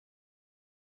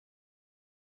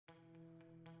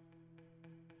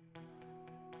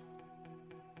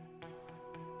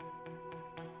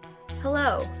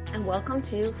Hello, and welcome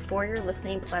to For Your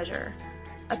Listening Pleasure,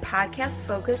 a podcast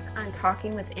focused on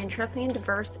talking with interesting and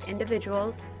diverse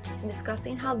individuals and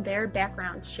discussing how their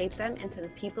backgrounds shape them into the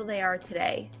people they are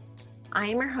today. I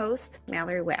am your host,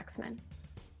 Mallory Waxman.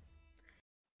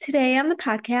 Today on the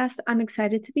podcast, I'm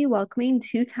excited to be welcoming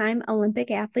two-time Olympic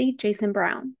athlete Jason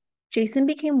Brown. Jason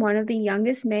became one of the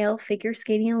youngest male figure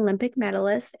skating Olympic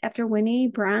medalists after winning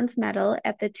a bronze medal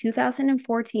at the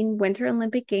 2014 Winter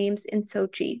Olympic Games in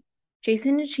Sochi.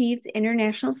 Jason achieved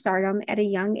international stardom at a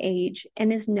young age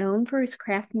and is known for his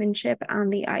craftsmanship on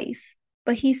the ice.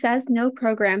 But he says no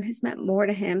program has meant more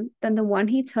to him than the one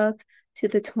he took to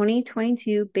the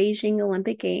 2022 Beijing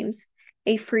Olympic Games,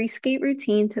 a free skate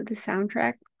routine to the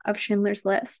soundtrack of Schindler's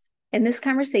List. In this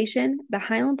conversation, the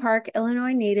Highland Park,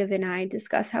 Illinois native and I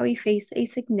discuss how he faced a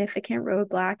significant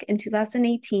roadblock in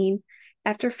 2018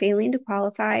 after failing to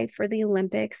qualify for the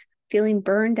Olympics, feeling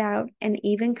burned out, and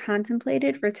even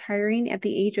contemplated retiring at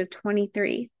the age of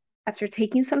 23. After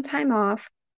taking some time off,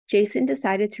 Jason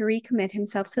decided to recommit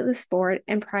himself to the sport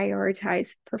and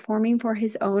prioritize performing for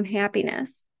his own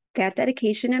happiness. That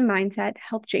dedication and mindset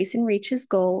helped Jason reach his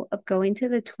goal of going to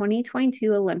the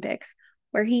 2022 Olympics,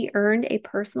 where he earned a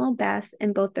personal best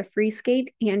in both the free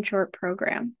skate and short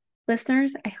program.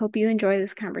 Listeners, I hope you enjoy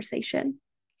this conversation.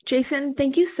 Jason,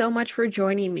 thank you so much for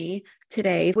joining me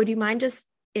today. Would you mind just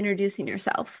introducing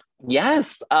yourself?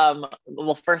 Yes.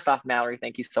 Well, first off, Mallory,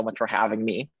 thank you so much for having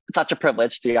me. It's such a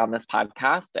privilege to be on this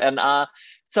podcast. And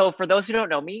so for those who don't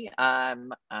know me,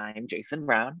 I'm Jason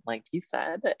Brown, like you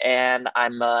said, and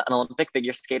I'm an Olympic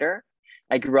figure skater.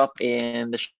 I grew up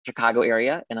in the Chicago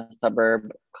area in a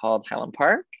suburb called Highland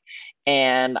Park,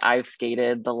 and I've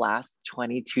skated the last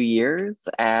 22 years,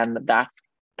 and that's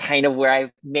kind of where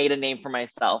I've made a name for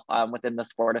myself within the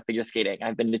sport of figure skating.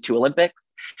 I've been to 2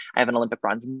 Olympics. I have an Olympic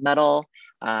bronze medal.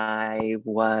 I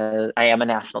am a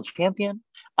national champion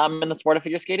in the sport of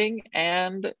figure skating,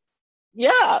 and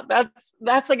yeah,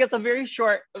 that's I guess a very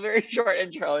short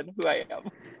intro on who I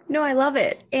am. No, I love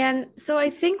it. And so I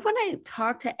think when I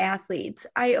talk to athletes,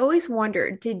 I always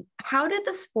wondered, how did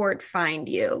the sport find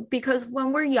you? Because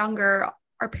when we're younger,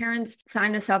 our parents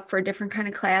signed us up for different kind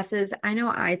of classes. I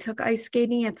know I took ice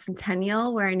skating at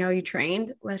Centennial, where I know you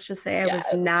trained. Let's just say I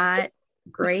was not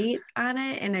great on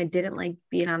it, and I didn't like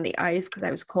being on the ice because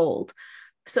I was cold.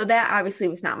 So that obviously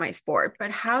was not my sport.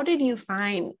 But how did you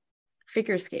find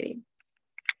figure skating?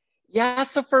 Yeah,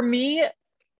 so for me,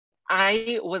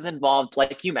 I was involved,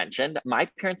 like you mentioned. My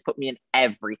parents put me in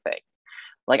everything.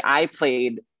 Like I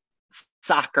played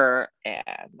soccer,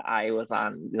 and I was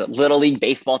on the Little League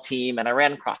baseball team, and I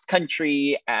ran cross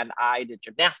country, and I did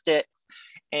gymnastics,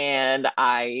 and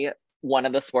one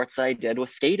of the sports that I did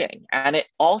was skating. And it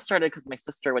all started because my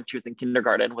sister, when she was in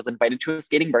kindergarten, was invited to a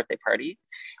skating birthday party.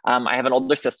 I have an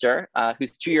older sister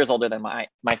who's 2 years older than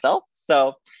myself.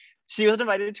 So she was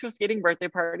invited to a skating birthday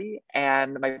party,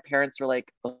 and my parents were like,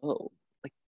 oh,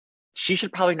 like she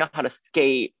should probably know how to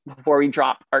skate before we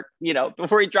drop her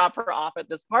off at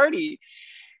this party.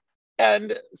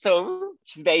 And so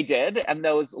they did. And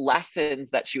those lessons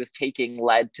that she was taking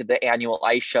led to the annual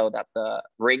ice show that the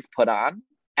rink put on.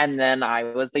 And then I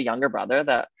was the younger brother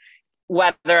that,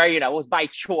 whether, was by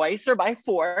choice or by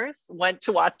force, went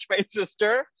to watch my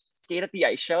sister skate at the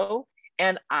ice show.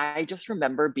 And I just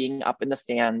remember being up in the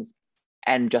stands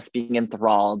and just being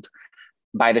enthralled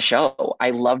by the show.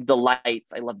 I loved the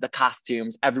lights. I loved the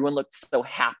costumes. Everyone looked so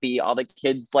happy. All the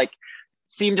kids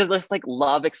seemed to just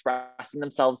love expressing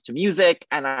themselves to music.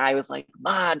 And I was like,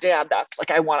 Mom, Dad, that's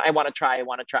I want to try.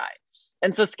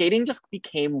 And so skating just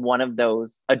became one of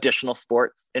those additional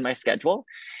sports in my schedule.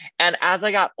 And as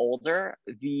I got older,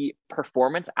 the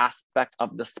performance aspect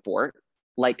of the sport,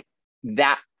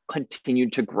 that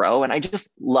continued to grow. And I just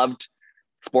loved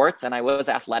sports, and I was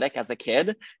athletic as a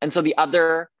kid. And so the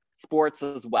other sports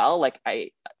as well, I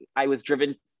was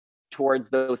driven towards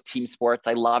those team sports.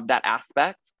 I loved that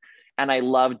aspect, and I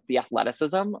loved the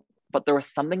athleticism, but there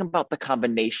was something about the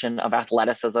combination of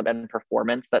athleticism and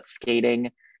performance that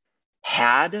skating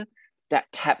had that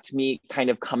kept me kind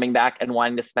of coming back and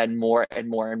wanting to spend more and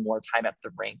more and more time at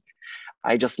the rink.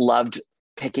 I just loved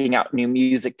picking out new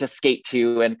music to skate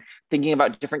to and thinking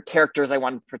about different characters I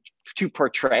wanted to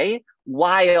portray,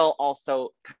 while also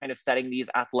kind of setting these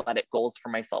athletic goals for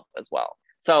myself as well.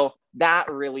 So that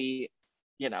really,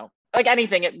 like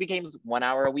anything, it became 1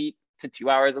 hour a week to 2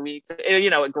 hours a week.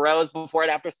 It grows before and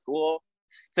after school,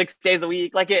 6 days a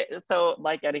week, so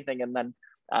like anything. And then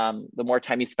the more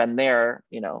time you spend there,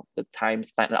 the time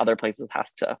spent in other places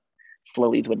has to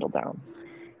slowly dwindle down.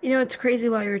 It's crazy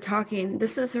while you were talking.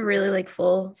 This is a really like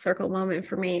full circle moment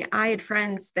for me. I had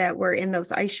friends that were in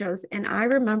those ice shows, and I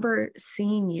remember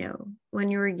seeing you when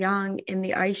you were young in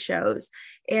the ice shows,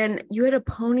 and you had a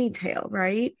ponytail,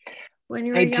 right? When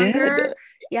you were I did. younger.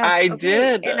 Yes. I Okay.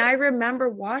 did. And I remember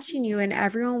watching you, and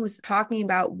everyone was talking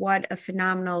about what a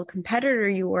phenomenal competitor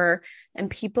you were. And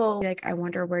people like, I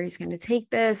wonder where he's going to take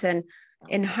this. And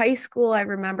in high school, I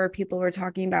remember people were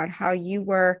talking about how you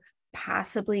were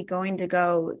possibly going to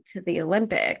go to the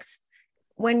Olympics.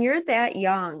 When you're that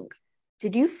young,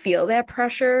 did you feel that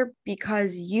pressure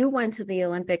because you went to the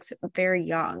Olympics very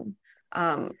young?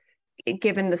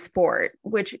 Given the sport,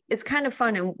 which is kind of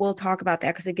fun. And we'll talk about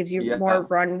that because it gives you more Yeah.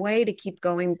 runway to keep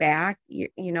going back,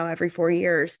 every 4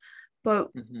 years.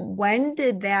 But Mhm. when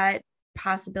did that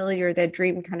possibility or that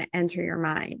dream kind of enter your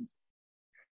mind?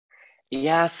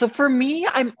 Yeah. So for me,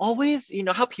 I'm always,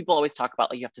 how people always talk about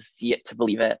like you have to see it to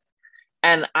believe it.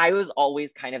 And I was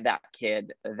always kind of that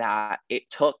kid that it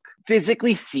took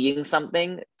physically seeing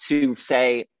something to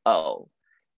say, oh,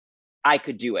 I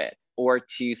could do it, or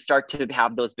to start to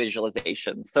have those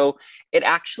visualizations. So it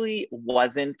actually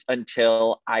wasn't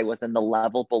until I was in the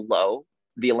level below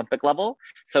the Olympic level.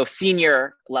 So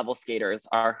senior level skaters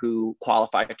are who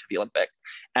qualify to the Olympics.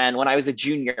 And when I was a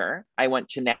junior, I went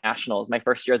to nationals my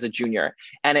first year as a junior.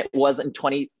 And it was in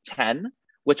 2010,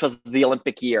 which was the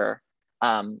Olympic year,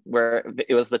 where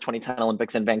it was the 2010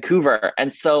 Olympics in Vancouver.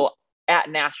 And so at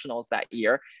nationals that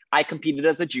year, I competed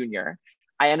as a junior.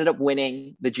 I ended up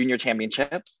winning the junior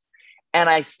championships, and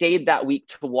I stayed that week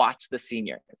to watch the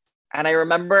seniors. And I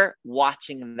remember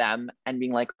watching them and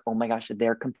being like, oh my gosh,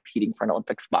 they're competing for an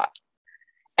Olympic spot.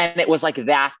 And it was like,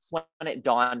 that's when it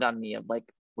dawned on me of like,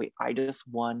 wait, I just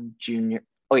won junior.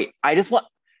 Oh, wait, I just won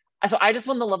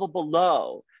the level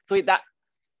below. So wait, that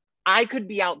I could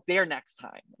be out there next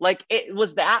time. Like it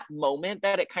was that moment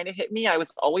that it kind of hit me. I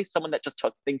was always someone that just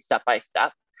took things step by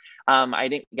step. I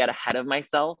didn't get ahead of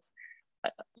myself.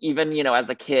 Even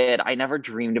as a kid, I never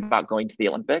dreamed about going to the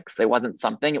Olympics. It wasn't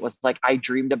something. It was like I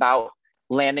dreamed about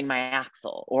landing my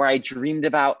axle, or I dreamed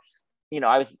about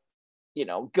I was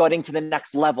going to the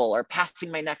next level or passing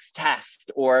my next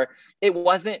test. Or it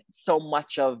wasn't so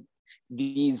much of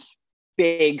these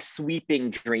big sweeping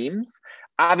dreams.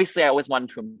 Obviously I always wanted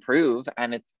to improve,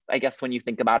 and it's, I guess when you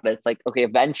think about it, it's like, okay,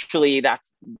 eventually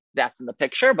that's in the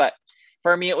picture. But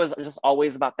for me, it was just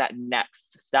always about that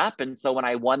next step. And so when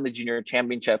I won the junior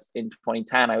championships in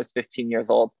 2010, I was 15 years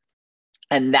old.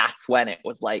 And that's when it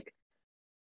was like,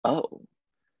 oh,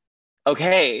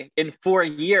 okay, in 4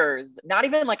 years, not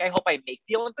even like I hope I make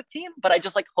the Olympic team, but I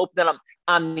just like hope that I'm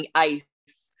on the ice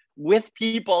with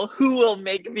people who will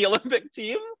make the Olympic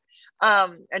team,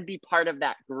 and be part of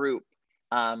that group,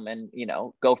 and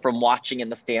go from watching in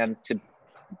the stands to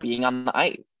being on the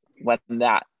ice when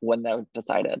that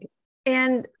decided.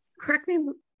 And correct me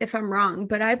if I'm wrong,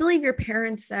 but I believe your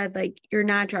parents said like you're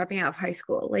not dropping out of high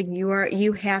school. Like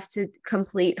you have to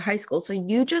complete high school. So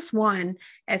you just won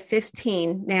at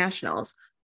 15 nationals.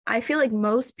 I feel like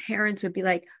most parents would be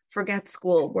like, forget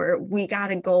school, where we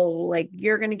gotta go. Like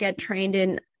you're gonna get trained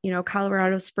in,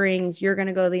 Colorado Springs, you're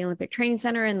gonna go to the Olympic Training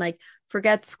Center and like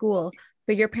forget school.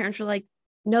 But your parents were like,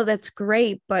 no, that's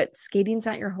great, but skating's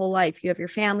not your whole life. You have your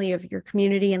family, you have your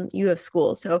community, and you have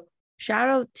school. So shout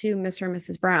out to Mr. and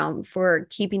Mrs. Brown for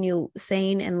keeping you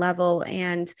sane and level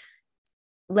and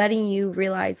letting you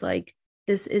realize like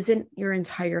this isn't your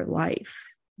entire life.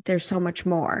 There's so much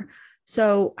more.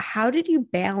 So, how did you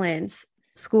balance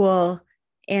school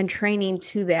and training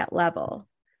to that level?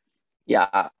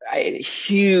 Yeah,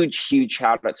 huge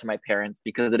shout out to my parents,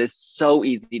 because it is so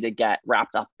easy to get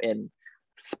wrapped up in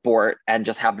sport and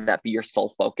just have that be your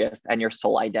sole focus and your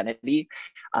sole identity.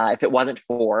 If it wasn't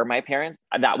for my parents,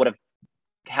 that would have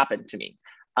happened to me.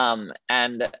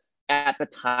 And at the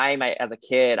time, as a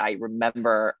kid, I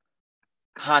remember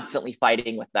constantly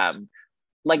fighting with them,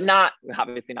 like not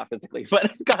obviously not physically,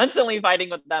 but constantly fighting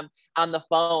with them on the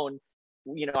phone.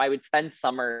 I would spend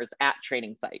summers at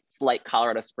training sites like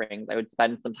Colorado Springs. I would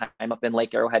spend some time up in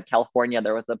Lake Arrowhead, California.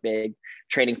 There was a big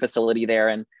training facility there.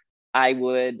 And I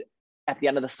would, at the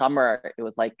end of the summer, it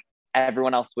was like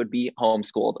everyone else would be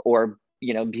homeschooled or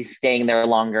be staying there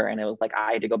longer, and it was like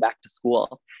I had to go back to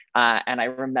school. And I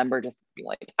remember just being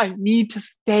like, I need to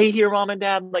stay here, mom and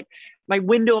dad. Like my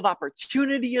window of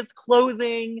opportunity is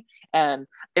closing, and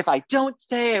if I don't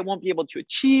stay, I won't be able to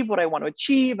achieve what I want to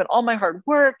achieve and all my hard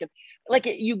work. And like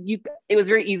it was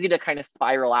very easy to kind of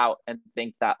spiral out and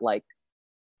think that like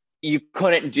you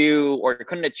couldn't do or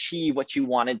couldn't achieve what you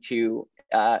wanted to,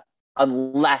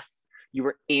 unless you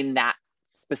were in that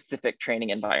specific training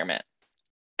environment.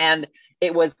 And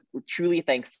it was truly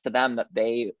thanks to them that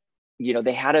they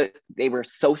they were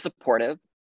so supportive,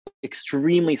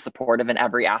 extremely supportive in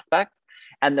every aspect.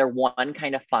 And their one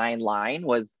kind of fine line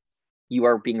was, you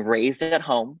are being raised at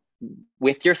home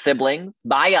with your siblings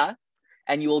by us,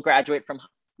 and you will graduate from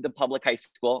the public high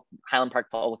school, Highland Park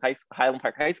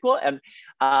High School. And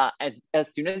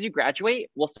as soon as you graduate,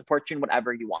 we'll support you in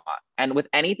whatever you want. And with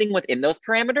anything within those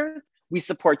parameters, we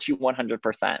support you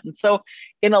 100%. And so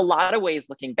in a lot of ways,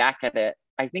 looking back at it,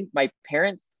 I think by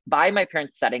my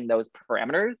parents setting those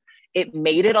parameters, it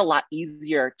made it a lot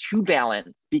easier to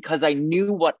balance, because I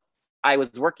knew what I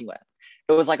was working with.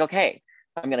 It was like, okay,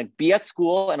 I'm going to be at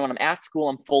school, and when I'm at school,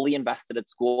 I'm fully invested at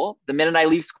school. The minute I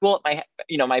leave school,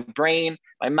 my brain,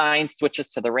 my mind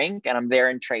switches to the rink, and I'm there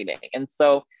in training. And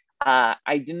so I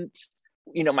didn't,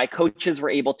 my coaches were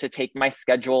able to take my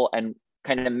schedule and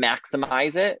kind of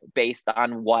maximize it based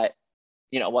on what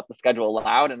the schedule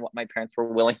allowed and what my parents were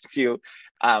willing to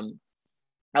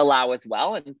allow as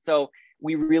well. And so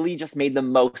we really just made the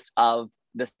most of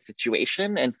the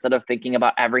situation, instead of thinking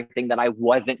about everything that I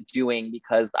wasn't doing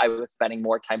because I was spending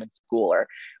more time in school, or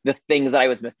the things that I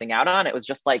was missing out on. It was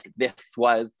just like, this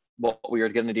was what we were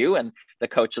going to do, and the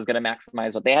coach was going to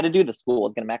maximize what they had to do, the school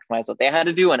was going to maximize what they had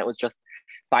to do, and it was just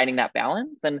finding that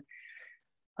balance. And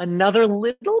another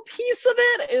little piece of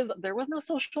it is, there was no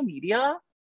social media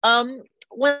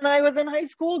when I was in high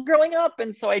school growing up.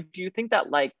 And so I do think that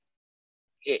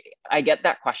I get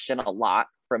that question a lot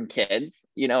from kids,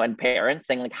 and parents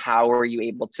saying, like, how are you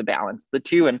able to balance the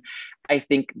two? And I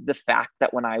think the fact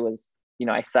that when I was,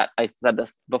 I said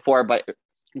this before, but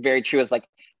very true, is like,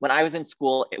 when I was in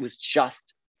school, it was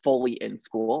just fully in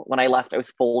school. When I left, I was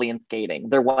fully in skating.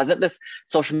 There wasn't this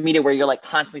social media where you're like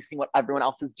constantly seeing what everyone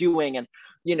else is doing, and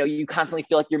you constantly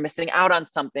feel like you're missing out on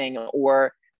something,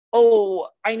 or, oh,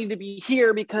 I need to be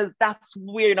here because that's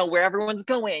where everyone's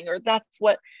going, or that's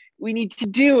what we need to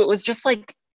do. It was just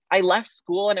like, I left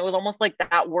school, and it was almost like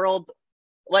that world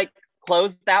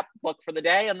closed that book for the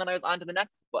day, and then I was on to the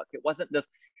next book. It wasn't this,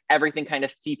 everything kind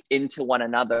of seeped into one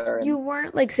another. You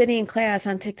weren't sitting in class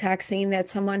on TikTok seeing that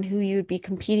someone who you'd be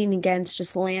competing against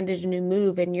just landed a new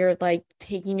move, and you're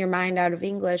taking your mind out of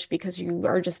English because you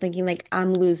are just thinking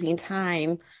I'm losing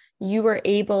time. You were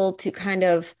able to kind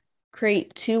of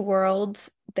create two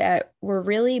worlds that were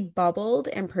really bubbled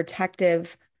and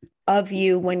protective of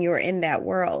you when you were in that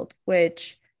world,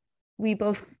 which we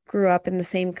both grew up in the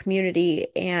same community.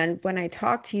 And when I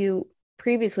talked to you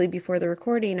previously before the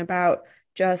recording about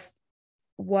just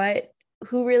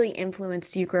who really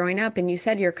influenced you growing up, and you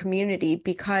said your community,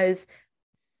 because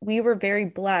we were very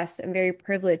blessed and very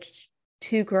privileged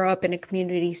to grow up in a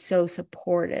community so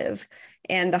supportive,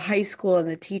 and the high school and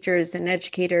the teachers and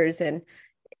educators. And,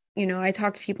 I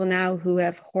talk to people now who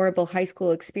have horrible high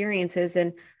school experiences,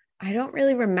 and I don't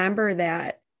really remember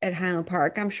that at Highland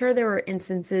Park. I'm sure there were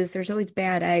instances, there's always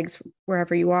bad eggs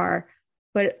wherever you are,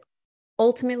 but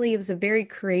ultimately it was a very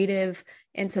creative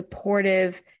and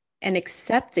supportive and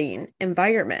accepting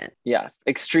environment. Yes,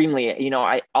 extremely.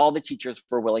 All the teachers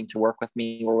were willing to work with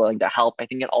me, were willing to help. I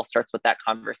think it all starts with that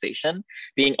conversation,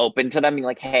 being open to them, being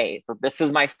like, hey, so this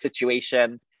is my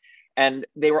situation. And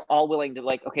they were all willing to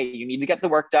okay, you need to get the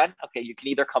work done. Okay, you can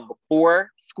either come before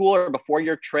school or before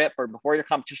your trip or before your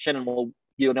competition, and we'll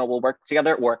work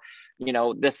together, or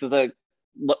this is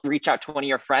reach out to one of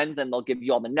your friends and they'll give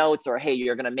you all the notes, or hey,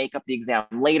 you're going to make up the exam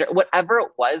later. Whatever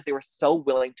it was, they were so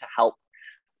willing to help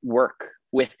work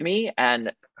with me,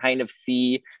 and kind of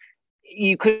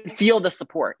you could feel the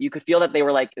support. You could feel that they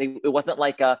were it wasn't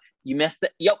you missed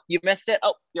it, yep, you missed it,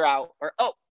 oh, you're out, or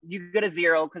oh, you get a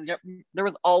 0, because there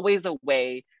was always a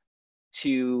way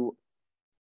to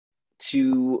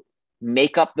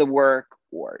make up the work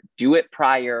or do it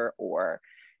prior, or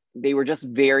they were just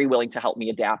very willing to help me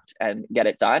adapt and get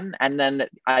it done. And then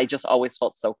I just always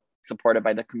felt so supported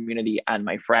by the community and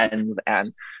my friends.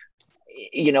 And,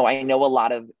 I know a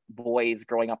lot of boys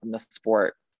growing up in the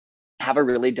sport have a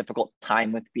really difficult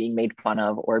time with being made fun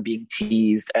of or being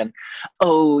teased. And,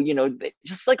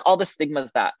 just all the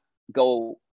stigmas that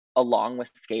go along with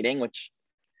skating, which,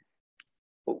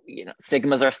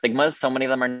 stigmas are stigmas. So many of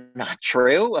them are not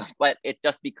true, but it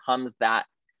just becomes that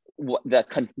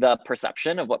the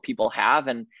perception of what people have.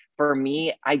 And for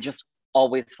me, I just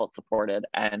always felt supported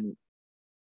and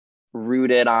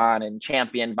rooted on and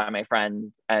championed by my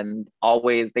friends, and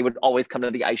they would always come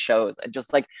to the ice shows and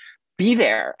just be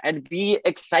there and be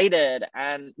excited.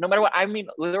 And no matter what,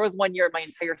 there was one year my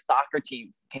entire soccer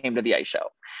team came to the ice show.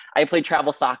 I played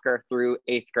travel soccer through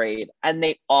 8th grade, and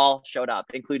they all showed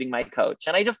up, including my coach.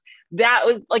 And that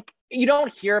was you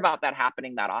don't hear about that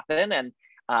happening that often. And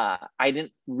I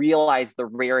didn't realize the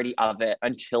rarity of it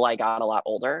until I got a lot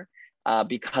older.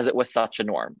 because it was such a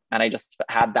norm. And I just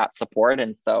had that support.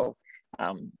 And so,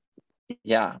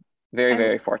 yeah, very,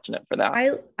 very fortunate for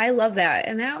that. I love that.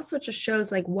 And that also just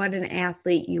shows like what an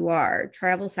athlete you are.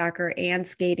 Travel soccer and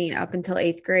skating up until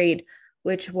eighth grade,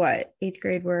 which what eighth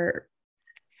grade were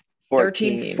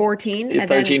 13, 14. And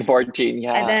 13, then 14.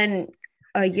 Yeah. And then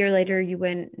a year later you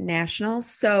win nationals.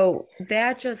 So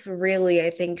that just really, I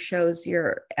think, shows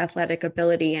your athletic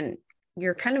ability, and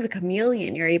you're kind of a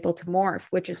chameleon. You're able to morph,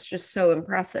 which is just so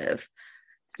impressive.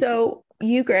 So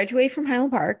you graduate from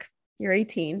Highland Park. You're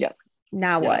 18. Yes.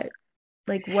 Now yes. what?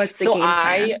 Like, what's the game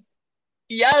plan?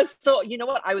 Yes. So you know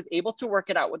what? I was able to work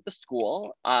it out with the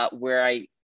school where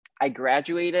I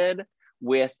graduated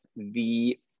with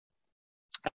the,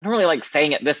 I don't really like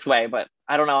saying it this way, but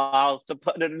I don't know how else to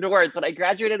put it into words, but I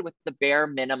graduated with the bare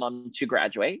minimum to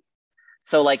graduate.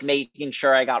 So like making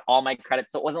sure I got all my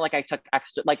credits. So it wasn't like I took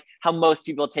extra, like how most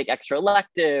people take extra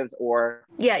electives or.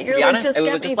 Yeah, you're like, honest, just it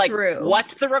get was me just like, through.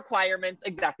 what's the requirements?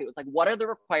 Exactly. It was like, what are the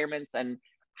requirements and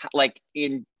like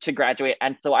in to graduate?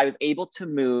 And so I was able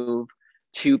to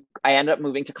I ended up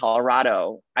moving to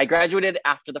Colorado. I graduated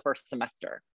after the first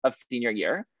semester of senior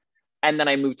year. And then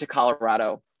I moved to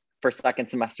Colorado for second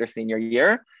semester senior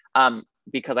year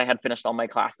because I had finished all my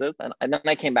classes. And then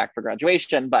I came back for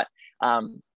graduation, but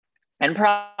and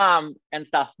prom and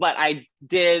stuff. But I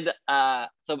did,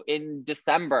 so in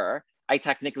December, I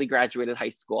technically graduated high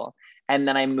school. And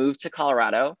then I moved to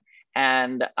Colorado,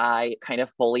 and I kind of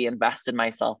fully invested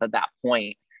myself at that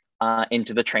point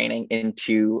into the training,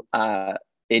 into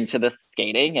the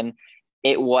skating. And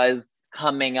it was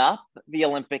coming up the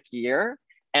Olympic year.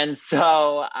 And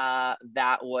so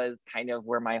that was kind of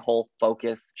where my whole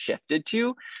focus shifted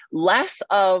to. Less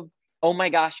of, oh my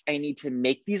gosh, I need to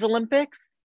make these Olympics,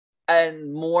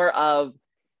 and more of,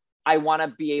 I want to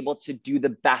be able to do the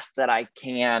best that I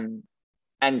can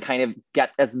and kind of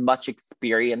get as much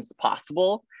experience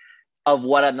possible of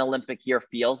what an Olympic year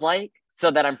feels like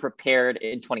so that I'm prepared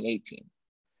in 2018.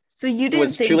 So you didn't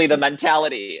was truly the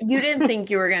mentality. You didn't think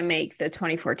you were going to make the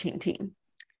 2014 team?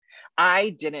 I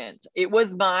didn't. It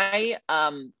was my,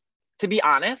 to be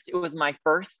honest, it was my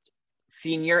first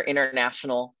senior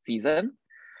international season.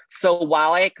 So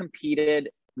while I competed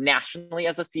nationally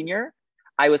as a senior,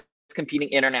 I was competing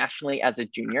internationally as a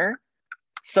junior.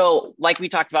 So like we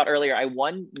talked about earlier, I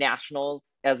won nationals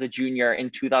as a junior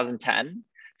in 2010.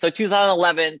 So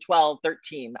 2011, 12,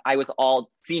 13, I was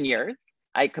all seniors.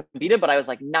 I competed, but I was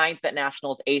like 9th at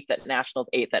nationals, 8th at nationals,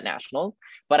 8th at nationals.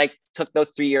 But I took those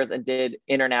 3 years and did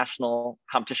international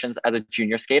competitions as a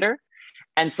junior skater.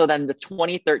 And so then the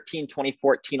 2013,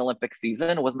 2014 Olympic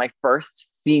season was my first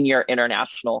senior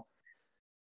international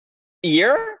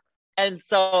year. And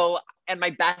so, and my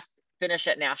best finish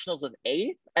at nationals was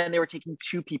 8th, and they were taking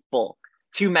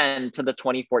 2 men to the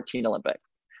 2014 Olympics.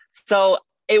 So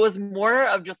it was more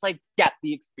of just like, get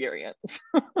the experience.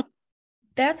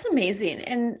 That's amazing.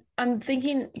 And I'm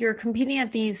thinking you're competing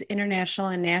at these international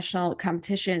and national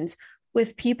competitions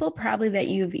with people probably that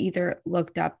you've either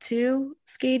looked up to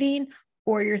skating,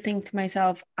 or you're thinking to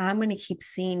myself, I'm going to keep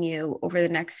seeing you over the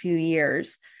next few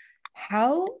years.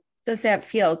 How does that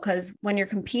feel? Because when you're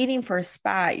competing for a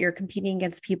spot, you're competing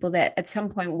against people that at some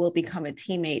point will become a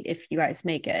teammate if you guys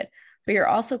make it. But you're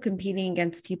also competing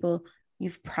against people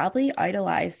you've probably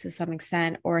idolized to some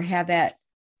extent, or have that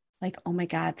like, oh my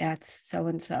God, that's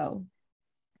so-and-so.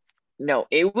 No,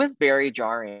 it was very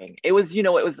jarring. It was, it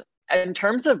was in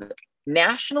terms of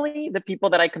nationally, the people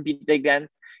that I competed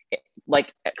against,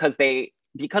 like, because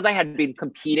I had been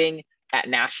competing at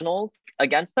nationals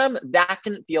against them, that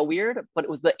didn't feel weird, but it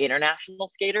was the international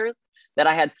skaters that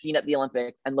I had seen at the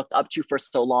Olympics and looked up to for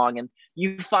so long. And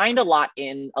you find a lot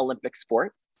in Olympic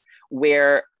sports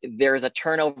where there's a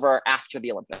turnover after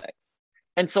the Olympics.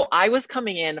 And so I was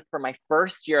coming in for my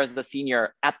first year as a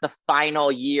senior at the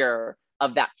final year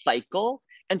of that cycle.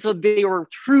 And so they were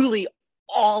truly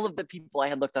all of the people I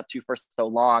had looked up to for so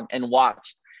long and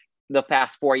watched the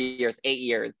past 4 years, 8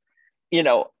 years,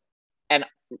 and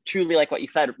truly, like what you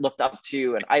said, looked up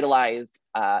to and idolized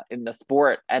in the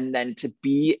sport. And then to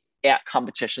be at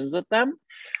competitions with them,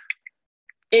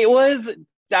 it was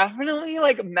definitely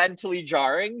like mentally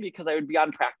jarring, because I would be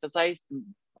on practice ice,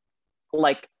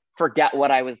 like forget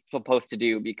what I was supposed to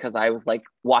do because I was like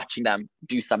watching them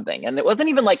do something. And it wasn't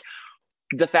even like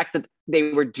the fact that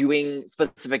they were doing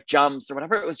specific jumps or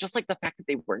whatever. It was just like the fact that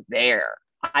they were there.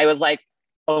 I was like,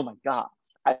 oh my God.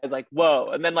 I was like, whoa.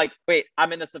 And then like, wait,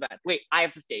 I'm in this event. Wait, I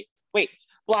have to skate. Wait,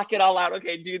 block it all out.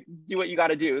 Okay, do what you got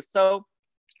to do. So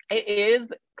it is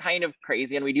kind of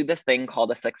crazy. And we do this thing called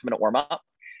a 6-minute warm-up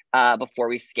before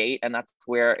we skate. And that's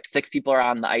where 6 people are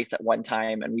on the ice at one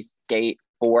time, and we skate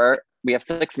for we have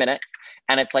 6 minutes,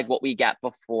 and it's like what we get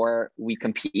before we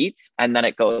compete. And then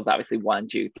it goes obviously 1,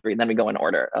 2, 3, and then we go in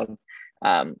order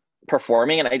of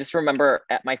performing. And I just remember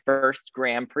at my first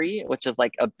Grand Prix, which is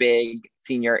like a big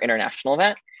senior international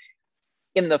event,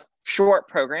 in the short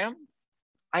program,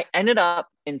 I ended up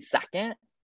in second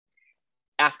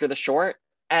after the short.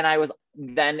 And I was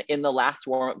then in the last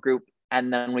warm-up group.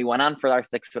 And then we went on for our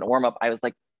 6-minute warm-up. I was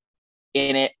like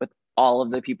in it with all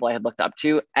of the people I had looked up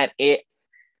to. And it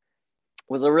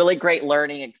was a really great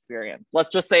learning experience. Let's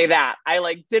just say that. I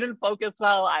like didn't focus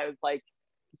well. I was like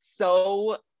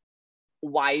so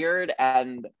wired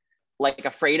and like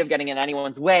afraid of getting in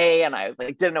anyone's way. And I was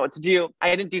like, didn't know what to do.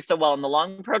 I didn't do so well in the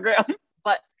long program,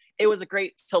 but it was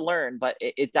great to learn. But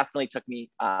it definitely took me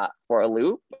for a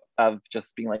loop of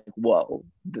just being like, whoa,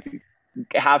 you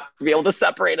have to be able to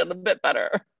separate it a bit better.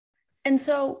 And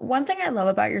so one thing I love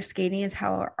about your skating is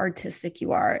how artistic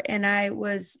you are. And I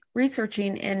was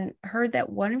researching and heard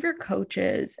that one of your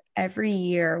coaches every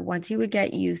year, once you would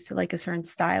get used to like a certain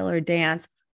style or dance,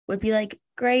 would be like,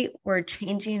 great, we're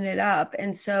changing it up.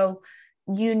 And so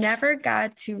you never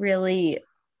got to really,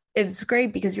 it was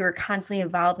great because you were constantly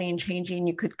evolving and changing.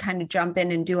 You could kind of jump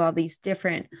in and do all these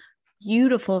different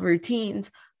beautiful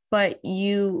routines, but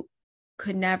you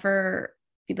could never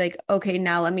be like, okay,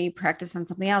 now let me practice on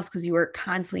something else, because you were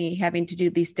constantly having to do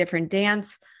these different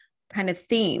dance kind of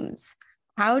themes.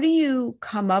 How do you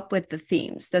come up with the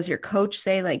themes? Does your coach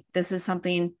say like, this is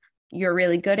something you're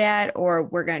really good at, or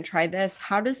we're going to try this?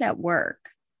 How does that work?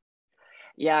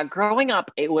 Yeah, growing up,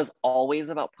 it was always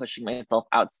about pushing myself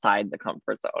outside the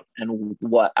comfort zone and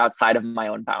what outside of my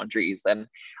own boundaries. And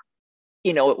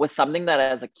you know, it was something that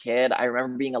as a kid, I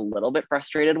remember being a little bit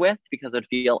frustrated with, because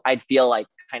I'd feel like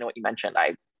kind of what you mentioned.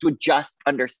 I would just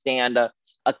understand a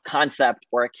concept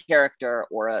or a character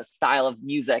or a style of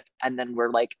music. And then we're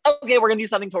like, okay, we're going to do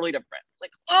something totally different.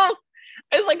 Like, oh,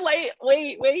 it's like,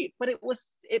 wait. But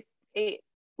it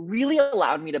really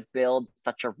allowed me to build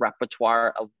such a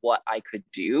repertoire of what I could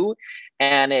do.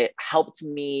 And it helped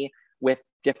me with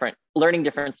learning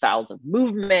different styles of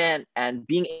movement and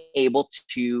being able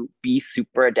to be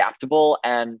super adaptable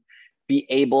and be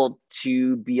able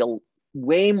to be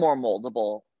way more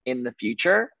moldable in the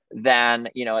future than,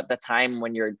 you know, at the time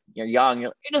when you're young,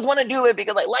 you just want to do it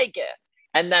because I like it.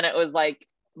 And then it was like,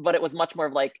 but it was much more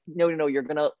of like, no, you're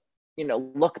going to, you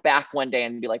know, look back one day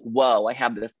and be like, whoa, I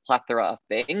have this plethora of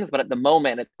things. But at the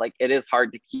moment, it's like, it is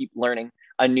hard to keep learning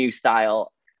a new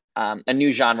style, a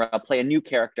new genre, play a new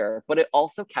character, but it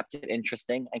also kept it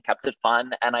interesting and kept it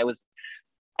fun. And I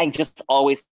just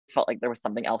always felt like there was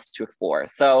something else to explore.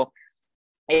 So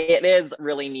it is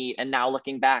really neat. And now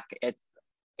looking back,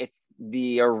 it's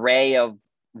the array of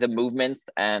the movements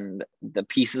and the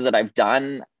pieces that I've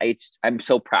done. I'm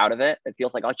so proud of it. It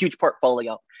feels like a huge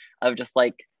portfolio of just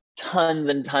like tons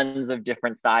and tons of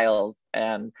different styles.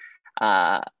 And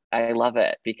I love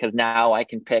it because now I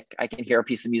can hear a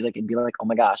piece of music and be like, oh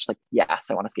my gosh, like, yes,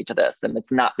 I want to skate to this. And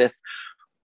it's not this,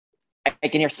 I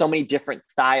can hear so many different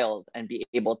styles and be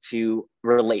able to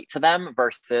relate to them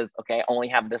versus, okay, I only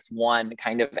have this one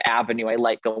kind of avenue I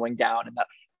like going down and that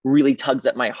really tugs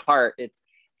at my heart.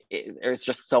 There's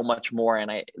just so much more.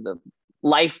 And the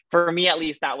life for me, at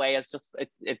least that way, is just,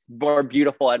 it's more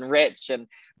beautiful and rich and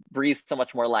breathes so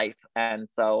much more life. And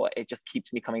so it just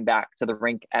keeps me coming back to the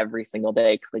rink every single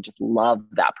day because I just love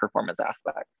that performance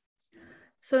aspect.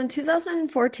 So in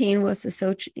 2014 was the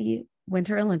Sochi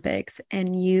Winter Olympics,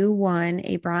 and you won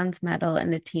a bronze medal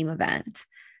in the team event.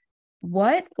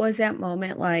 What was that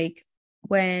moment like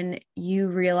when you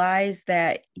realized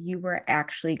that you were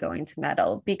actually going to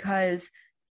medal? Because,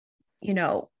 you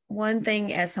know, one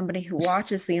thing as somebody who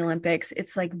watches the Olympics,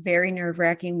 it's like very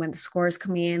nerve-wracking when the scores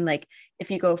come in. Like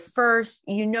if you go first,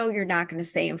 you know you're not going to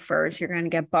stay in first, you're going to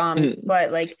get bumped.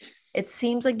 But like it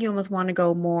seems like you almost want to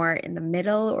go more in the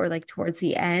middle or like towards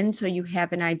the end, so you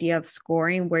have an idea of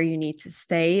scoring where you need to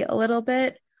stay a little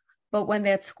bit. But when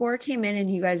that score came in and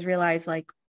you guys realized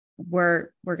like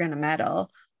we're going to medal,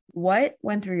 what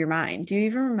went through your mind? Do you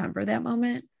even remember that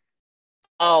moment?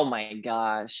 Oh my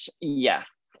gosh. Yes.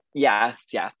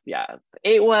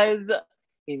 It was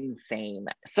insane.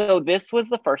 So this was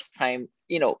the first time,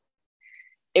 you know,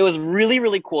 it was really,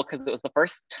 really cool because it was the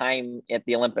first time at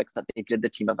the Olympics that they did the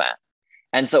team event.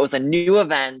 And so it was a new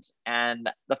event. And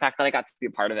the fact that I got to be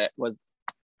a part of it was,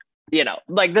 you know,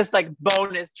 like this like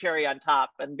bonus cherry on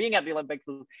top. And being at the Olympics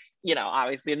was, you know,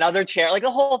 obviously another chair. Like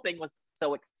the whole thing was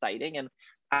so exciting. And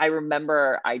I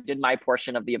remember I did my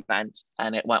portion of the event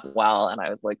and it went well. And I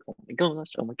was like, oh my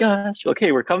gosh,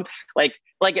 okay, we're coming. Like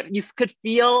you could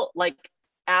feel like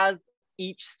as,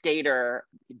 each skater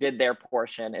did their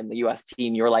portion in the US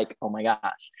team, you were like, oh my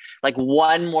gosh, like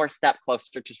one more step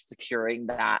closer to securing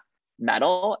that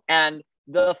medal. And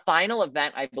the final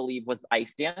event, I believe, was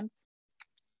ice dance.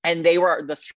 And they were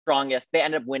the strongest. They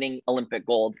ended up winning Olympic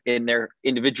gold in their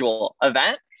individual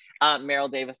event,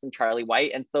 Meryl Davis and Charlie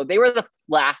White. And so they were the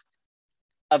last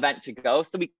event to go.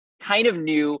 So we kind of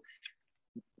knew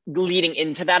leading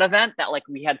into that event that like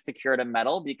we had secured a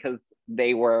medal because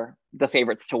they were the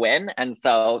favorites to win. And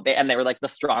so they were like the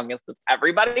strongest of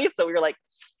everybody. So we were like,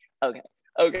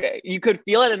 okay. You could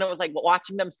feel it. And it was like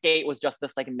watching them skate was just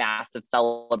this like massive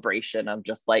celebration of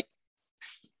just like,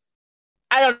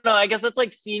 I don't know, I guess it's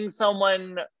like seeing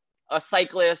someone, a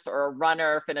cyclist or a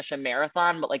runner finish a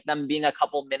marathon, but like them being a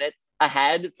couple minutes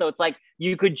ahead. So it's like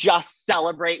you could just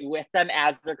celebrate with them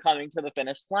as they're coming to the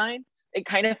finish line. It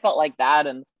kind of felt like that.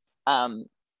 And,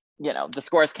 you know, the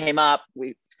scores came up,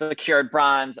 we secured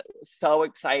bronze. It was so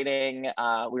exciting.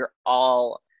 For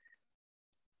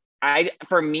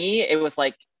me, it was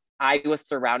like, I was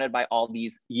surrounded by all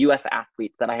these US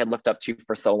athletes that I had looked up to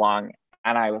for so long.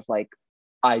 And I was like,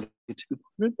 I get to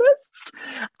do this.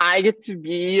 I get to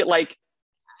be like,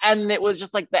 and it was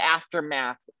just like the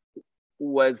aftermath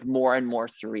was more and more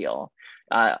surreal.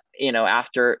 You know,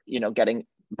 after, you know, getting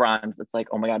bronze, it's like,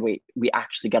 oh my God, wait, we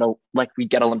actually get we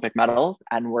get Olympic medals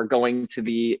and we're going to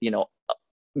the, you know,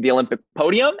 the Olympic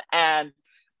podium. And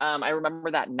I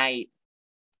remember that night,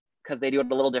 because they do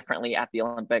it a little differently at the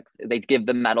Olympics. They give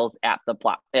the medals at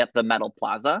the medal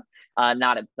plaza,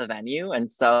 not at the venue.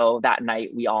 And so that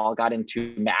night we all got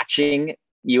into matching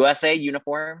USA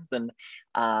uniforms, and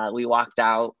we walked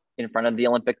out in front of the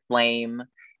Olympic flame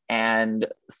and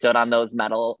stood on the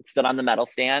medal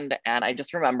stand. And I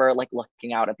just remember like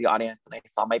looking out at the audience, and I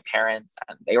saw my parents,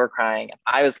 and they were crying and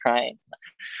I was crying.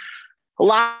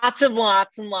 Lots and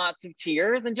lots of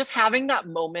tears, and just having that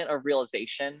moment of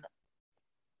realization,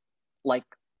 like,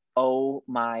 oh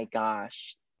my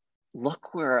gosh,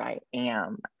 look where I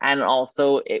am. And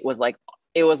also it was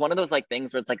one of those like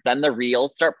things where it's like, then the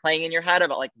reels start playing in your head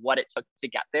about like what it took to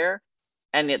get there.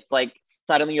 And it's like,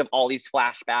 suddenly you have all these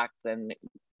flashbacks, and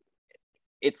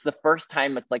it's the first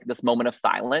time it's like this moment of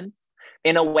silence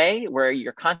in a way where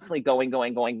you're constantly going.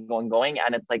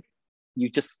 And it's like, you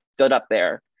just stood up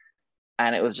there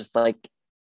and it was just like,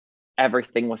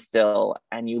 everything was still,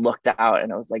 and you looked out,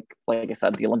 and it was like I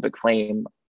said, the Olympic flame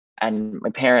and my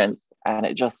parents, and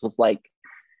it just was like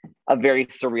a very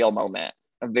surreal moment,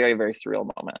 a very, very surreal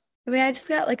moment. I mean, I just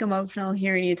got like emotional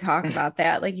hearing you talk about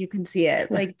that. Like, you can see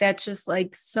it. Like, that's just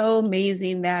like so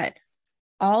amazing that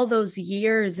all those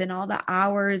years and all the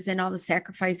hours and all the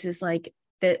sacrifices, like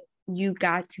that you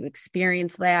got to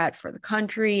experience that for the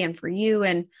country and for you.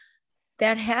 And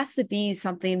that has to be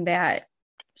something that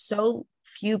so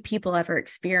few people ever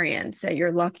experience, that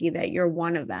you're lucky that you're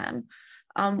one of them.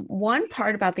 One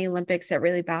part about the Olympics that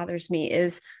really bothers me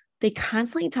is they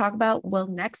constantly talk about, well,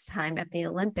 next time at the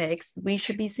Olympics, we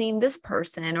should be seeing this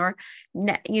person, or,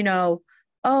 you know,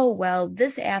 oh, well,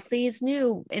 this athlete is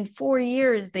new. In 4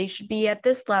 years, they should be at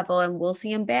this level and we'll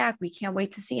see him back. We can't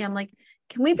wait to see him. Like,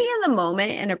 can we be in the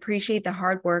moment and appreciate the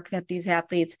hard work that these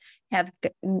athletes have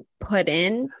put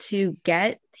in to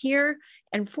get here?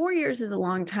 And 4 years is a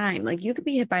long time. Like, you could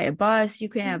be hit by a bus, you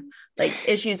could have like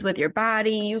issues with your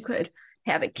body, you could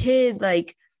have a kid,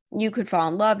 like you could fall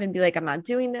in love and be like, I'm not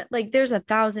doing that. Like, there's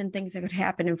 1,000 things that could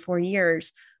happen in 4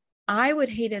 years. I would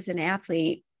hate as an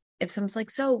athlete if someone's like,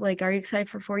 so like, are you excited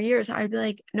for 4 years? I'd be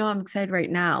like, no, I'm excited right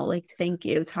now. Like, thank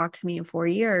you. Talk to me in 4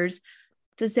 years.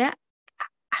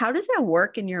 How does that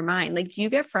work in your mind? Like, do you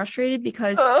get frustrated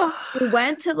because you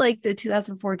went to like the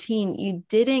 2014, you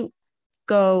didn't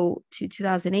go to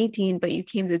 2018, but you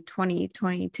came to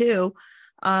 2022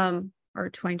 or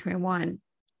 2021,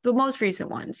 the most recent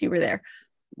ones, you were there.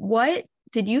 What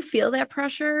did you feel that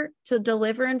pressure to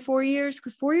deliver in 4 years?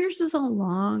 Because 4 years is a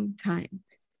long time.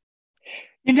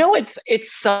 You know,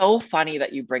 it's so funny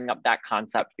that you bring up that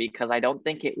concept, because I don't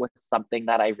think it was something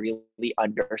that I really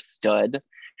understood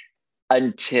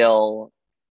until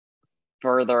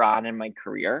further on in my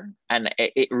career. And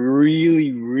it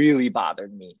really, really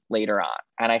bothered me later on.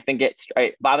 And I think it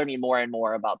bothered me more and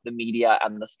more about the media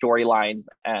and the storylines,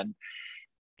 and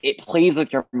it plays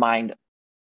with your mind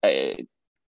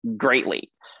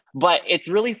greatly. But it's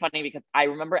really funny because I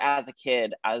remember as a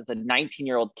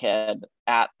 19-year-old kid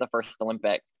at the first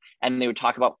Olympics, and they would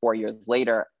talk about 4 years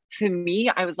later. To me,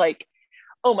 I was like,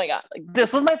 oh my God, like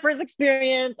this was my first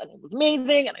experience and it was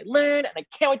amazing and I learned and I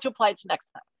can't wait to apply it to next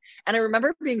time. And I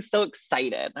remember being so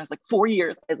excited. I was like, 4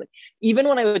 years. I was like, even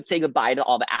when I would say goodbye to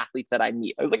all the athletes that I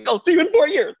meet, I was like, I'll see you in 4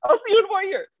 years. I'll see you in 4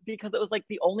 years. Because it was like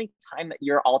the only time that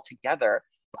you're all together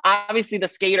obviously the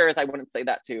skaters, I wouldn't say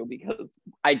that to, because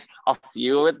I'll see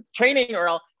you at training or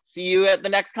I'll see you at the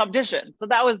next competition. So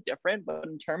that was different. But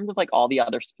in terms of like all the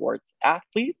other sports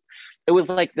athletes, it was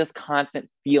like this constant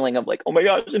feeling of like, oh my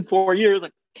gosh, in 4 years,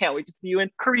 like can't wait to see you in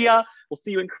Korea. We'll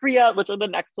see you in Korea, which are the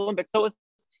next Olympics. So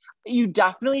you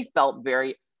definitely felt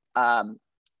very,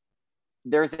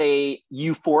 there's a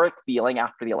euphoric feeling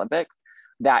after the Olympics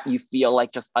that you feel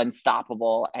like just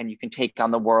unstoppable and you can take on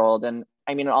the world. And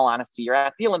I mean, in all honesty, you're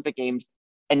at the Olympic Games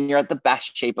and you're at the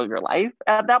best shape of your life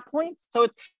at that point. So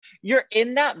you're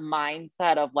in that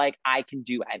mindset of like, I can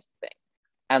do anything.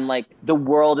 And like, the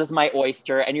world is my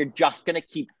oyster and you're just going to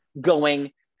keep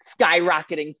going,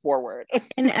 skyrocketing forward.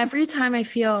 And every time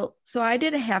so I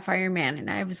did a half Ironman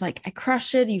and I was like, I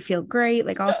crushed it. You feel great,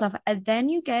 like all stuff. And then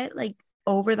you get like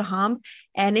over the hump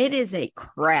and it is a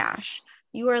crash.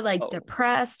 You are like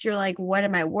depressed. You're like, what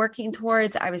am I working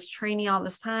towards? I was training all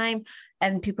this time.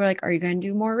 And people are like, are you going to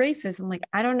do more races? I'm like,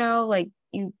 I don't know. Like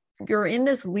you're in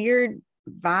this weird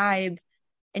vibe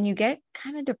and you get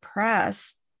kind of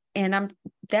depressed. And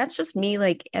that's just me,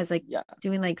 like, as like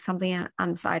doing like something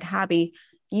on the side hobby.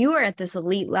 You are at this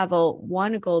elite level,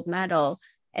 won a gold medal.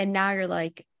 And now you're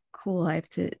like, cool, I have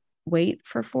to wait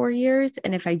for 4 years.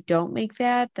 And if I don't make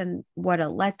that, then what a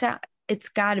letdown. It's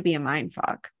got to be a mind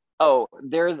fuck. Oh,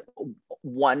 there's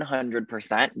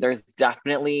 100%. There's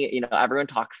definitely, everyone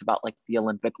talks about like the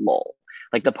Olympic lull,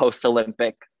 like the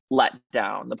post-Olympic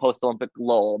letdown, the post-Olympic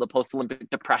lull, the post-Olympic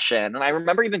depression. And I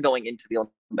remember even going into the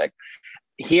Olympics,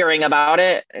 hearing about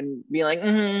it and being like,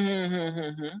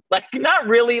 like not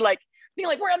really like being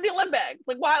like, we're at the Olympics.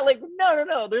 Like, why? Like,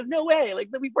 no, there's no way. Like,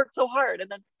 we worked so hard. And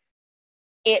then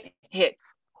it hits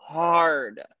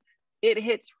hard. It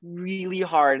hits really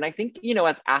hard. And I think,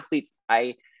 as athletes,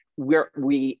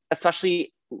 we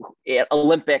especially at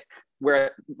Olympic,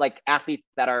 we're like athletes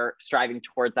that are striving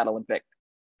towards that Olympic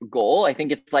goal. I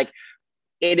think it's like,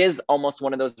 it is almost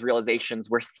one of those realizations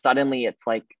where suddenly it's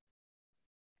like,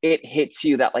 it hits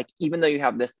you that like, even though you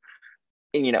have this,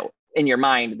 in your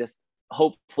mind,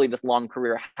 hopefully this long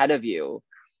career ahead of you,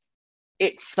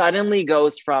 it suddenly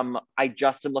goes from, I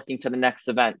just am looking to the next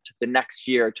event, to the next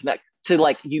year, to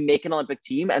like, you make an Olympic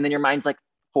team and then your mind's like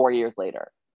 4 years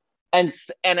later. And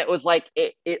it was like,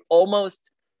 it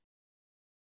almost,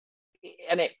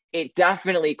 and it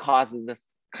definitely causes this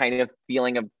kind of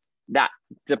feeling of that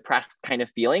depressed kind of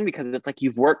feeling, because it's like,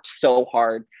 you've worked so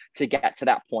hard to get to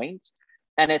that point.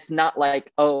 And it's not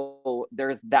like, oh,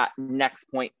 there's that next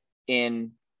point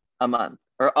in a month,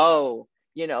 or,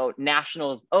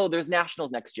 nationals. Oh, there's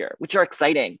nationals next year, which are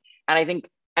exciting. And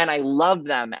I love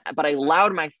them, but I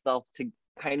allowed myself to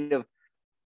kind of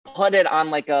put it on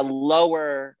like a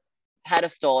lower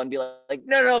pedestal and be like,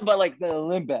 no, but like the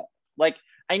Olympics, like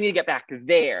I need to get back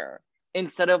there,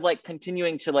 instead of like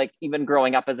continuing to like, even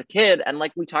growing up as a kid. And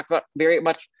like we talked about very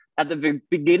much at the very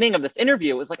beginning of this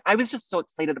interview, it was like, I was just so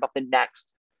excited about the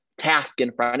next task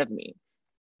in front of me.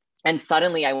 And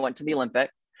suddenly I went to the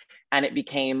Olympics and it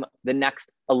became the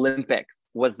next Olympics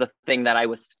was the thing that I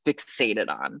was fixated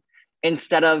on,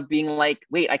 instead of being like,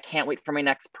 wait, I can't wait for my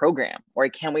next program, or I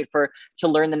can't wait to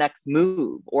learn the next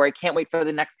move, or I can't wait for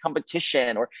the next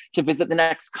competition, or to visit the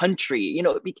next country.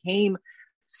 It became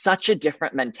such a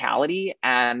different mentality.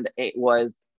 And it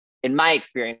was, in my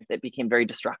experience, it became very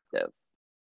destructive.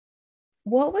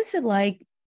 What was it like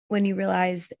when you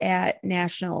realized at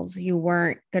nationals you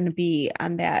weren't going to be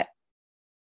on that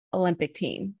Olympic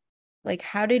team? Like,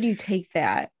 how did you take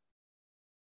that?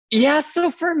 Yeah, so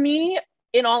for me,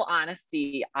 in all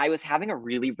honesty, I was having a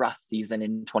really rough season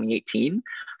in 2018.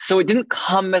 So it didn't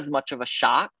come as much of a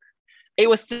shock. It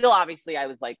was still, obviously, I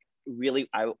was like, really,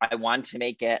 I wanted to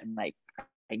make it, and like,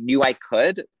 I knew I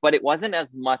could, but it wasn't as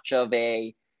much of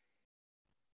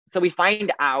so we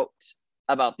find out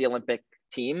about the Olympic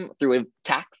team through a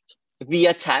text.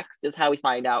 Via text is how we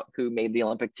find out who made the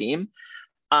Olympic team.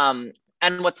 And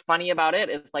what's funny about it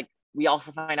is like, we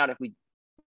also find out if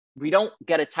we don't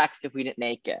get a text if we didn't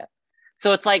make it.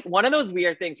 So it's like one of those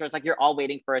weird things where it's like, you're all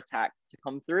waiting for a text to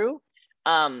come through.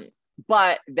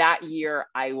 But that year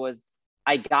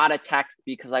I got a text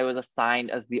because I was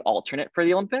assigned as the alternate for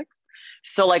the Olympics.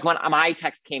 So like when my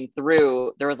text came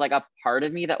through, there was like a part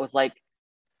of me that was like,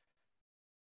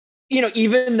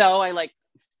 even though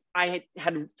I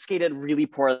had skated really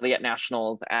poorly at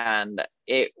nationals, and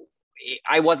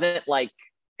I wasn't like,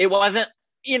 it wasn't,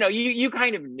 you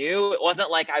kind of knew. It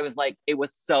wasn't like I was like,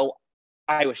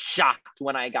 I was shocked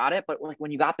when I got it, but like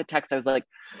when you got the text, I was like,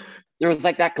 there was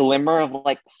like that glimmer of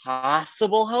like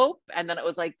possible hope. And then it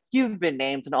was like, you've been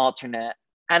named an alternate.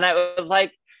 And I was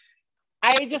like,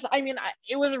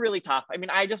 it was really tough. I mean,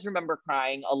 I just remember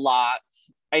crying a lot.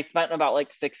 I spent about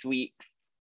like 6 weeks.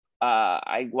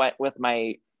 I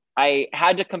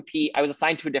had to compete. I was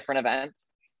assigned to a different event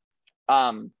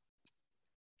um,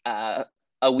 a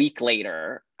week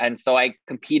later. And so I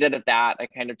competed at that. I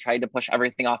kind of tried to push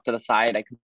everything off to the side. I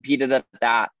competed at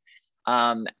that.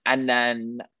 And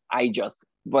then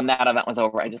when that event was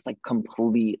over, I just like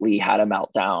completely had a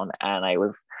meltdown, and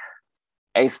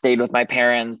I stayed with my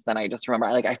parents, and I just remember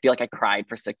I feel like I cried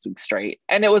for 6 weeks straight.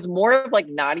 And it was more of like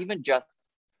not even just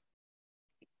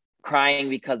crying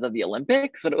because of the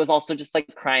Olympics, but it was also just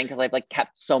like crying because I've like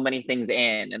kept so many things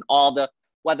in, and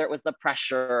whether it was the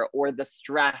pressure or the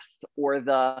stress or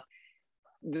the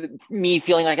me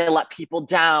feeling like I let people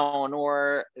down,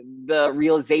 or the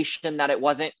realization that it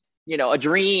wasn't, a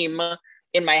dream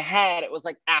in my head. It was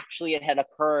like actually it had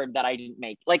occurred that I didn't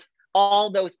make, like all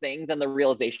those things, and the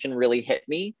realization really hit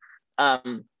me.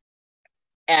 And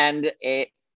it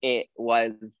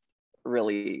was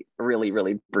really, really,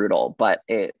 really brutal, but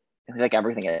like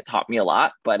everything, it taught me a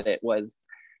lot. But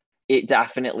it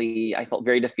definitely, I felt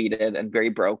very defeated and very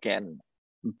broken,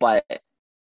 but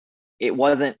it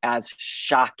wasn't as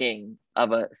shocking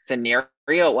of a scenario.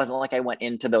 It wasn't like I went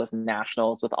into those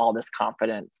nationals with all this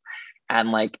confidence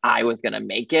and like I was going to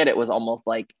make it. It was almost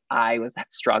like I was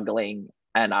struggling,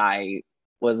 and I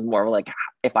was more like,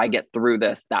 if I get through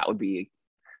this, that would be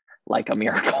like a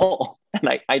miracle.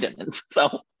 And I didn't.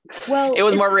 So it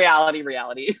was more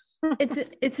reality.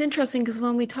 It's interesting because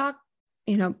when we talk,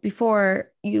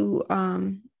 before you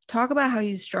talk about how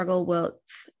you struggle with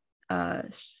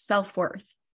self-worth,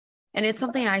 and it's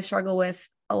something I struggle with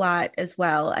a lot as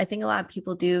well. I think a lot of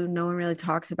people do. No one really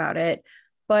talks about it.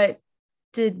 But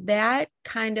did that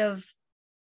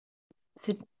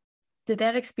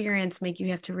experience make you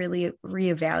have to really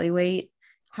reevaluate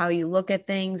how you look at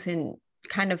things and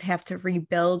kind of have to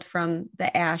rebuild from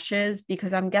the ashes?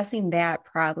 Because I'm guessing that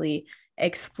probably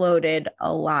exploded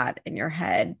a lot in your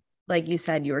head. Like you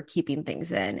said, you were keeping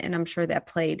things in, and I'm sure that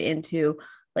played into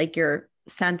like your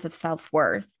sense of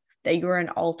self-worth, that you were an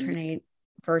alternate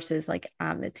versus like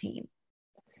on the team.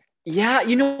 Yeah,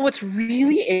 what's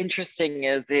really interesting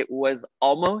is it was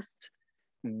almost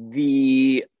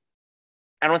I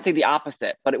don't want to say the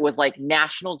opposite, but it was like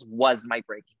nationals was my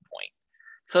breaking point.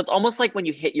 So it's almost like when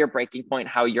you hit your breaking point,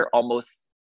 how you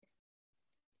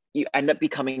end up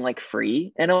becoming like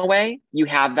free in a way. You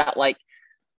have that like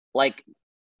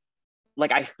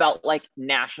I felt like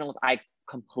nationals, I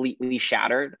completely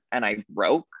shattered and I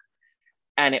broke.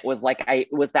 And it was like, it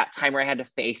was that time where I had to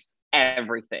face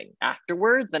everything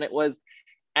afterwards.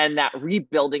 And that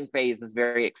rebuilding phase is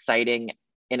very exciting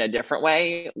in a different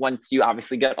way once you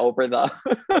obviously get over the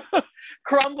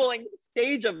crumbling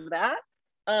stage of that.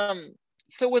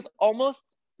 So it was almost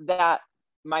that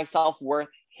my self-worth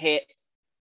hit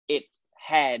its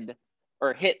head,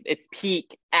 or hit its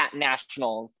peak at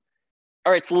nationals,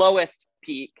 or its lowest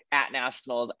peak at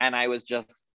nationals, and I was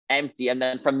just empty. And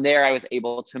then from there, I was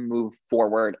able to move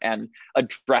forward and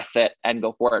address it and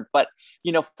go forward. But,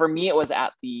 for me, it was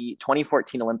at the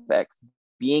 2014 Olympics,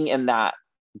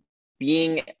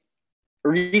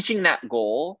 reaching that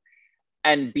goal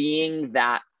and being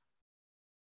that,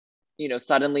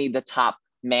 suddenly the top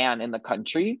man in the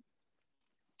country.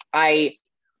 I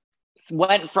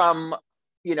went from,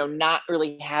 not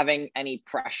really having any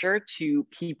pressure to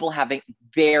people having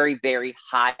very, very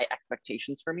high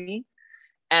expectations for me.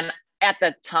 And at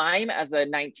the time, as a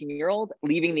 19-year-old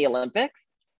leaving the Olympics,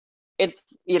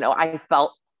 I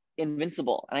felt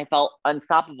invincible and I felt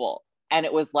unstoppable. And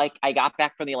it was like, I got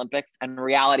back from the Olympics and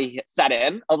reality set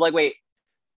in of like, wait,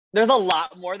 there's a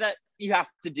lot more that you have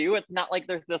to do. It's not like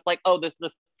there's this like, oh, there's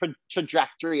this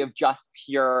trajectory of just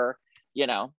pure,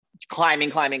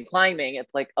 climbing.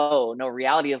 It's like, oh no,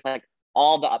 reality is like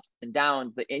all the ups and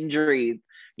downs, the injuries,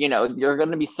 you're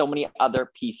going to be so many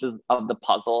other pieces of the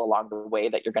puzzle along the way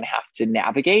that you're going to have to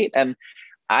navigate. And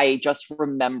I just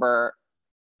remember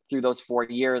through those 4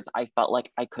 years, I felt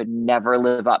like I could never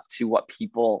live up to what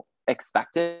people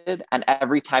expected. And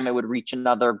every time I would reach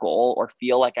another goal or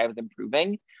feel like I was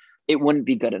improving, it wouldn't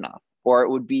be good enough, or it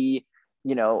would be,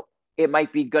 it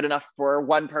might be good enough for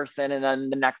one person, and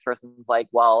then the next person's like,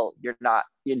 well, you're not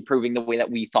improving the way that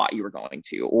we thought you were going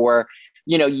to. Or,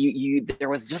 there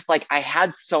was just like, I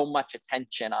had so much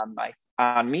attention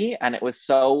on me, and it was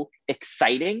so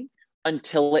exciting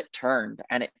until it turned,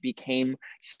 and it became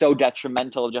so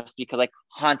detrimental just because I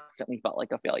constantly felt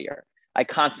like a failure. I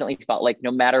constantly felt like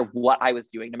no matter what I was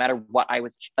doing, no matter what I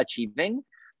was achieving,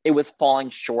 it was falling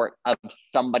short of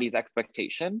somebody's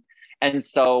expectation. And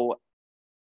so,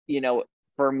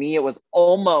 for me, it was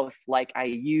almost like I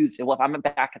used, well, if I'm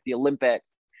back at the Olympics,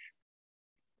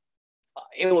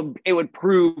 it would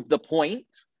prove the point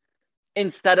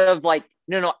instead of like,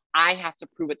 no, I have to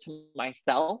prove it to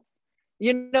myself,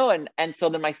 and so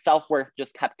then my self-worth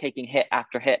just kept taking hit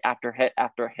after hit after hit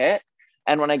after hit.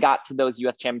 And when I got to those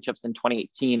US championships in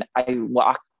 2018,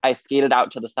 I skated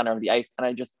out to the center of the ice and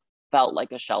I just felt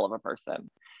like a shell of a person.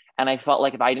 And I felt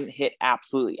like if I didn't hit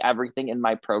absolutely everything in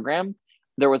my program,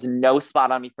 there was no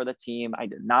spot on me for the team. I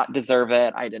did not deserve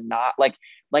it. I did not like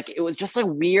it was just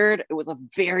it was a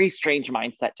very strange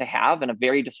mindset to have and a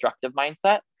very destructive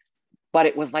mindset. But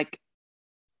it was like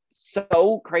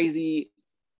so crazy.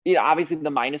 Obviously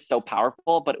the mind is so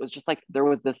powerful, but it was just like there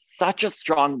was such a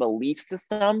strong belief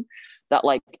system that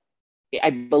like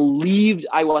I believed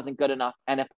I wasn't good enough.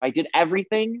 And if I did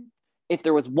everything, if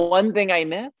there was one thing I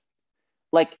missed,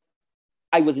 like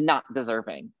I was not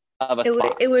deserving of a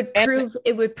spot. It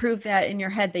would prove that in your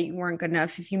head that you weren't good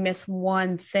enough. If you miss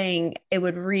one thing, it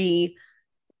would reconfirm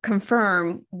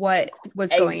what was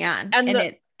going on.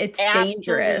 And it's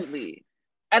dangerous.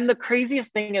 And the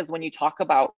craziest thing is when you talk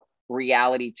about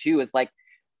reality too, is like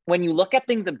when you look at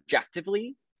things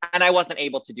objectively, and I wasn't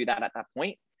able to do that at that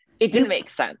point, it didn't make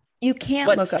sense. You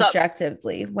can't look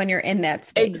objectively when you're in that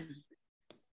space.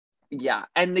 Yeah.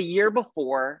 And the year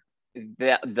before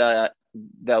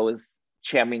those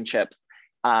championships,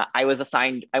 I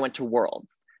went to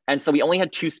Worlds. And so we only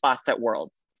had 2 spots at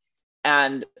Worlds.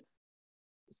 And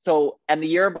the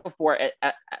year before,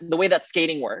 the way that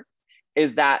skating works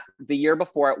is that the year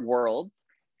before at Worlds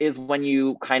is when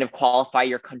you kind of qualify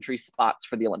your country spots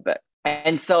for the Olympics.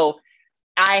 And so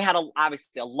I had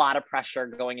obviously a lot of pressure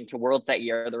going into Worlds that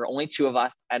year. There were only 2 of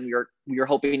us, and we were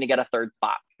hoping to get a 3rd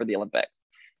spot for the Olympics.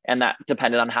 And that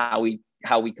depended on how we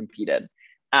competed.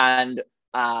 And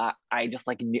I just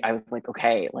like knew, I was like,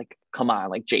 okay, like, come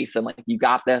on, like Jason, like you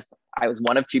got this. I was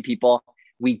one of 2 people.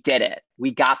 We did it.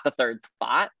 We got the 3rd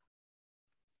spot.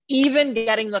 Even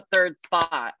getting the 3rd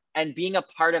spot and being a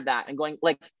part of that and going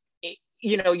like,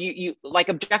 you like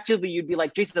objectively, you'd be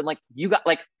like, Jason, like you got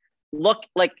like, look,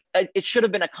 like it should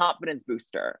have been a confidence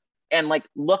booster. And like,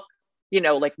 look,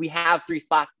 like we have 3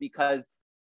 spots because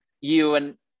you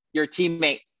and your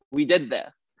teammate, we did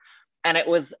this. And it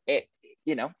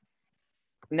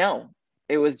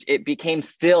became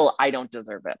still, I don't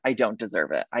deserve it. I don't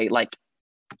deserve it.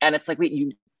 And it's like,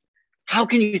 wait, how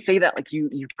can you say that? Like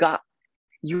you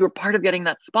were part of getting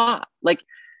that spot. Like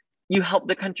you helped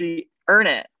the country earn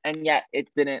it. And yet it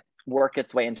didn't work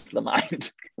its way into the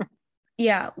mind.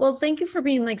 Yeah. Well, thank you for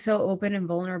being like so open and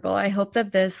vulnerable. I hope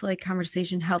that this like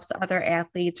conversation helps other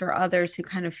athletes or others who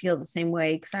kind of feel the same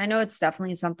way. Cause I know it's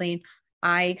definitely something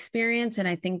I experience. And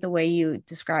I think the way you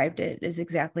described it is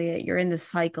exactly it. You're in the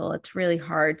cycle. It's really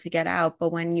hard to get out.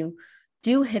 But when you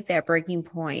do hit that breaking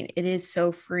point, it is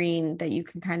so freeing that you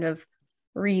can kind of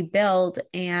rebuild.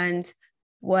 And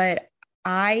what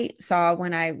I saw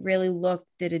when I really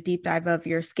did a deep dive of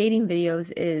your skating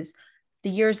videos is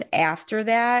the years after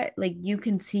that, like you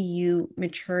can see you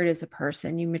matured as a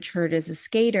person, you matured as a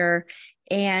skater,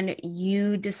 and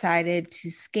you decided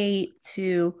to skate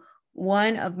to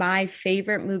one of my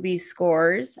favorite movie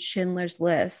scores, Schindler's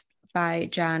List by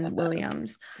John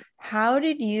Williams. How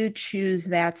did you choose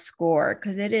that score?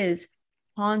 Because it is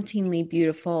hauntingly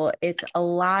beautiful. It's a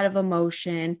lot of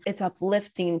emotion. It's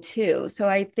uplifting too. So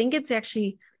I think it's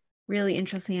actually really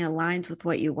interesting and aligns with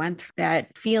what you went through,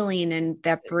 that feeling and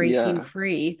that breaking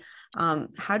free.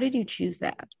 How did you choose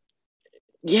that?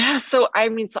 Yeah, so I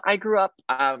grew up,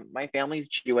 my family's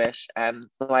Jewish, and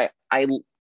so I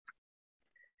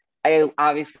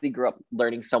obviously grew up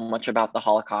learning so much about the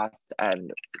Holocaust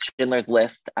and Schindler's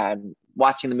List and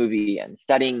watching the movie and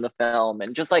studying the film,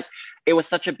 and just like it was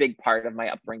such a big part of my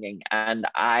upbringing. And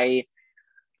I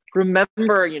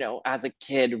remember, as a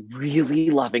kid, really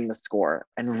loving the score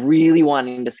and really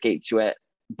wanting to skate to it,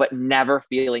 but never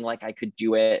feeling like I could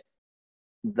do it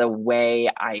the way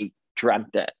I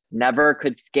dreamt it. Never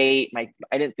could skate. I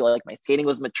didn't feel like my skating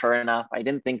was mature enough. I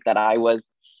didn't think that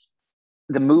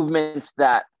the movements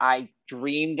that I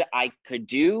dreamed I could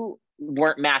do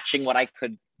weren't matching what I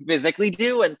could physically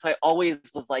do. And so I always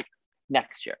was like,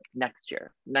 next year.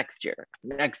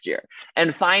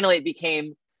 And finally it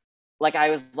became like,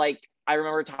 I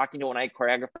remember talking to one of my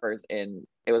choreographers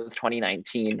it was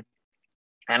 2019.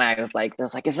 And I was like,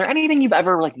 is there anything you've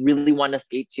ever like really wanted to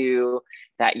skate to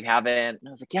that you haven't? And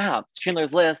I was like, yeah, it's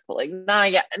Schindler's List, but like, nah,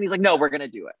 yeah. And he's like, no, we're going to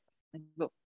do it. And I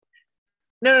go,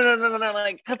 no.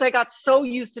 Like, cause I got so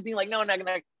used to being like, no.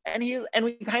 And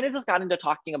we kind of just got into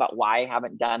talking about why I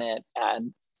haven't done it.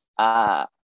 And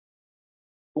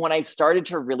when I started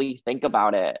to really think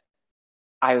about it,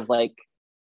 I was like,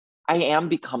 I am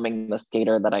becoming the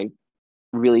skater that I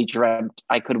really dreamt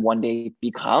I could one day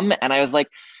become. And I was like,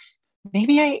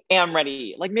 maybe I am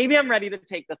ready. Like maybe I'm ready to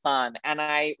take this on. And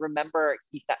I remember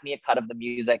he sent me a cut of the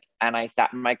music and I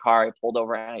sat in my car, I pulled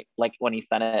over and like when he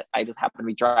sent it, I just happened to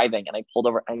be driving and I pulled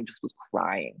over and I just was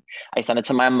crying. I sent it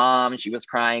to my mom and she was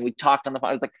crying. We talked on the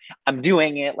phone. I was like, I'm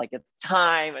doing it. Like it's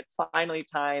time. It's finally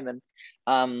time. And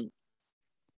um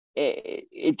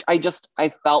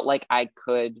I felt like I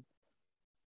could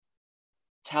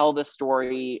tell the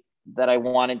story that I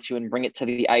wanted to and bring it to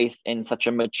the ice in such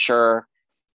a mature,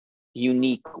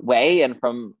 unique way and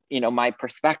from my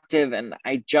perspective. And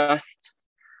I just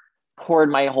poured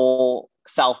my whole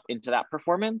self into that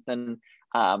performance. And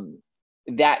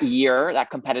that year, that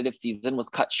competitive season was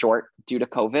cut short due to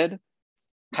COVID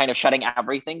kind of shutting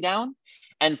everything down.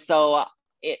 And so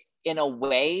it, in a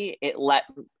way, it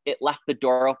left the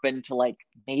door open to like,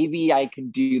 maybe I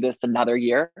can do this another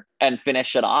year and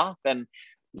finish it off and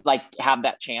like have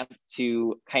that chance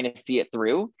to kind of see it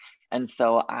through. And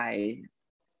so I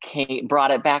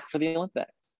brought it back for the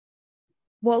Olympics.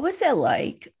 What was it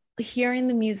like hearing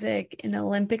the music in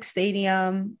Olympic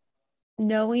Stadium,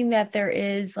 knowing that there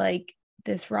is like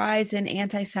this rise in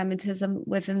anti-Semitism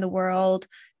within the world,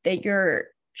 that you're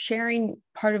sharing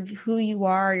part of who you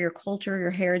are, your culture,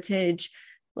 your heritage,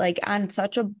 like on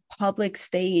such a public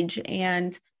stage,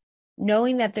 and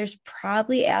knowing that there's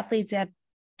probably athletes at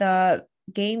the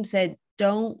games that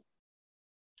don't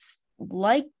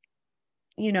like,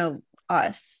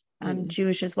 us, I'm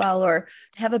Jewish as well, or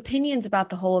have opinions about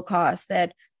the Holocaust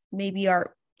that maybe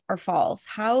are false.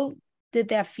 How did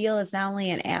that feel as not only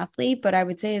an athlete, but I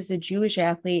would say as a Jewish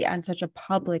athlete on such a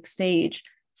public stage,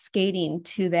 skating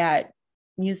to that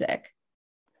music?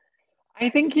 I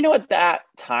think, at that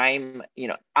time,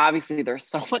 obviously there's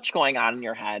so much going on in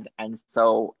your head. And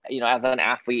so, as an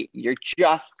athlete,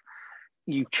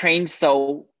 you've trained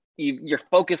you're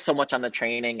focused so much on the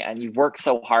training and you've worked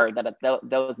so hard that at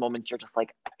those moments you're just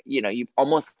like, you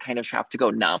almost kind of have to go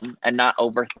numb and not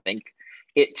overthink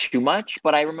it too much.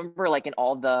 But I remember like in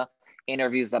all the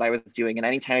interviews that I was doing and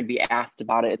anytime I'd be asked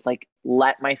about it, it's like,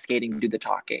 let my skating do the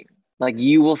talking. Like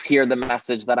you will hear the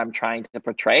message that I'm trying to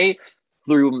portray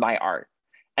through my art.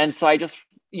 And so I just,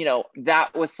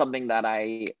 that was something that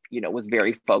I, was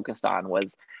very focused on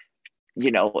was,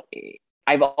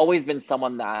 I've always been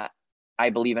someone that I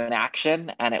believe in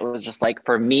action. And it was just like,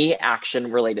 for me,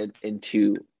 action related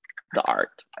into the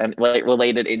art and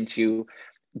related into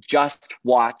just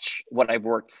watch what I've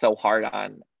worked so hard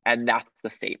on. And that's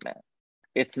the statement.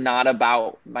 It's not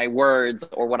about my words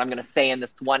or what I'm going to say in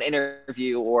this one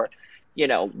interview or,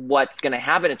 what's going to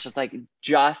happen. It's just like,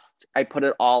 I put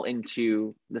it all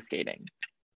into the skating.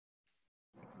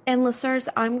 And listeners,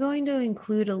 I'm going to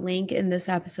include a link in this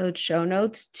episode's show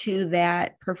notes to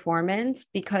that performance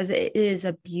because it is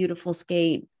a beautiful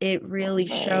skate. It really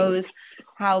shows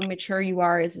how mature you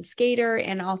are as a skater.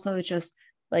 And also it's just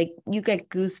like you get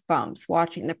goosebumps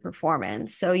watching the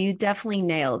performance. So you definitely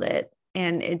nailed it.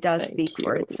 And it does speak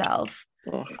for itself.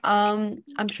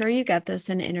 I'm sure you get this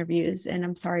in interviews and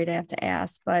I'm sorry to have to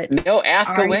ask, but no,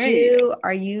 ask away.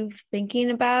 Are you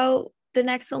thinking about the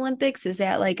next Olympics? Is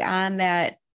that like on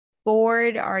that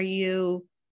board? Do you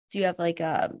have like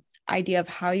a idea of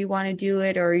how you want to do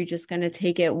it, or are you just going to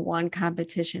take it one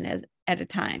competition at a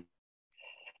time?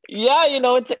 Yeah,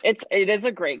 it is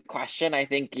a great question. I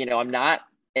think, I'm not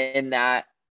in that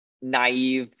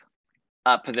naive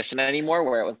position anymore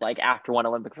where it was like after one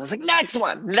Olympics, I was like, next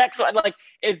one. Like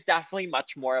it's definitely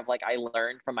much more of like, I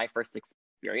learned from my first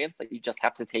experience. Like you just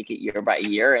have to take it year by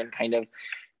year and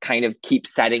kind of keep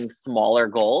setting smaller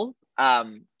goals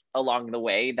along the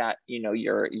way that,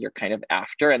 you're kind of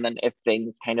after. And then if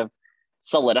things kind of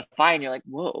solidify and you're like,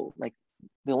 whoa, like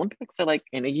the Olympics are like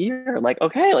in a year, like,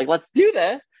 okay, like let's do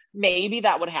this. Maybe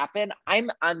that would happen.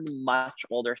 I'm on the much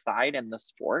older side in the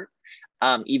sport.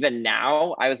 Even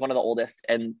now, I was one of the oldest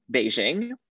in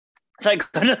Beijing. So I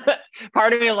couldn't,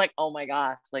 part of me was like, oh my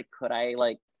gosh, like, could I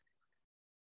like,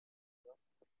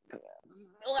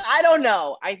 I don't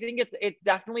know. I think it's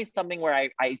definitely something where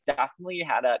I definitely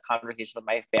had a conversation with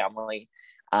my family.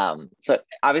 So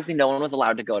obviously no one was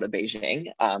allowed to go to Beijing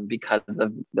because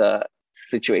of the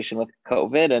situation with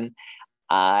COVID. And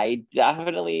I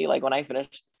definitely, like when I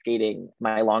finished skating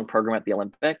my long program at the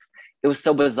Olympics, it was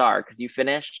so bizarre because you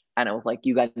finished and it was like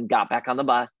you guys got back on the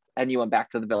bus and you went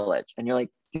back to the village and you're like,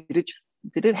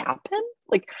 did it happen?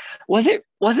 Like, was it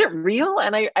real?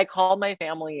 And I called my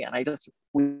family and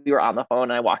we were on the phone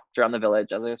and I walked around the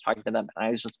village as I was talking to them and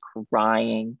I was just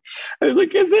crying. I was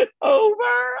like, is it over?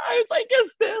 I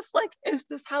was like, is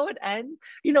this how it ends?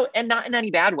 And not in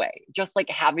any bad way, just like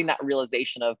having that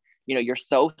realization of, you're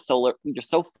so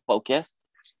focused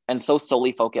and so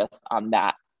solely focused on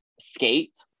that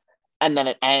skate, and then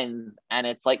it ends and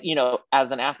it's like,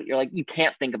 as an athlete, you're like, you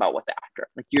can't think about what's after.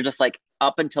 Like, you're just like,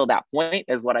 up until that point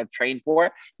is what I've trained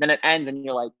for. Then it ends and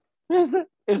you're like, is this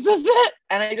it?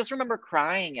 And I just remember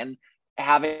crying and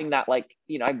having that, like,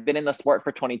 I've been in the sport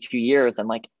for 22 years and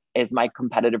like, is my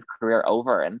competitive career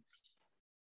over? And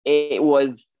it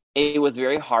was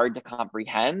very hard to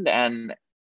comprehend. And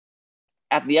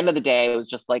at the end of the day, it was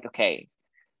just like, okay,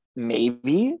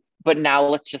 maybe, but now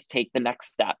let's just take the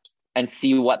next steps and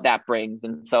see what that brings.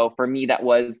 And so for me,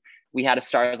 we had a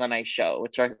Stars on Ice show,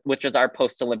 which is our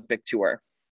post-Olympic tour.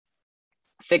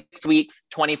 6 weeks,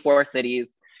 24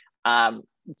 cities,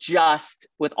 just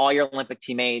with all your Olympic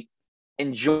teammates,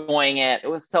 enjoying it. It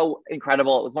was so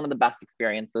incredible. It was one of the best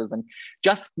experiences, and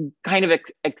just kind of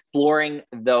exploring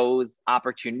those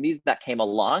opportunities that came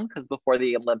along, because before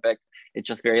the Olympics, it's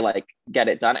just very like, get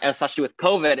it done. And especially with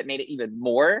COVID, it made it even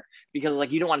more, because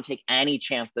like, you don't want to take any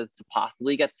chances to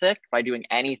possibly get sick by doing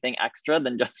anything extra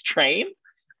than just train.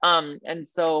 And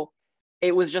so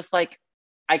it was just like,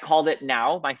 I called it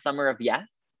now my summer of yes,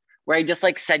 where I just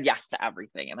like said yes to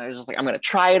everything. And I was just like, I'm going to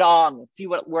try it all. I'm going to see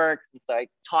what works. And so I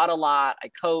taught a lot. I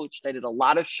coached. I did a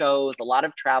lot of shows, a lot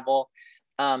of travel.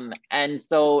 And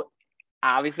so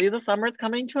obviously the summer is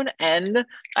coming to an end.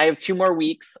 I have 2 more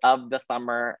weeks of the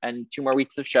summer and 2 more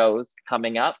weeks of shows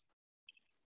coming up.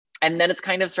 And then it's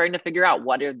kind of starting to figure out,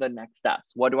 what are the next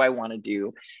steps? What do I want to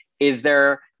do? Is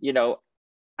there,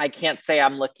 I can't say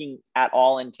I'm looking at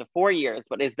all into 4 years,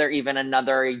 but is there even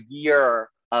another year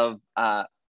of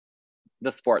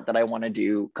the sport that I want to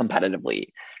do competitively,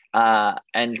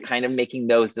 and kind of making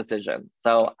those decisions?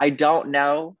 So I don't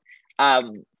know,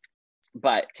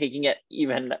 but taking it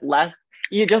even less,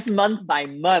 just month by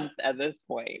month at this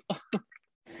point.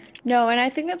 No, and I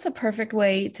think that's a perfect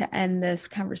way to end this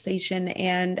conversation.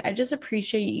 And I just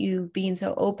appreciate you being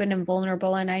so open and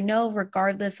vulnerable. And I know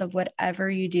regardless of whatever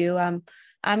you do,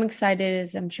 I'm excited,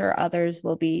 as I'm sure others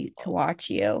will be, to watch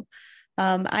you.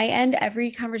 I end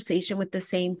every conversation with the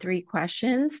same 3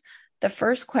 questions. The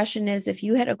first question is, if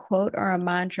you had a quote or a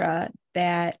mantra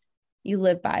that you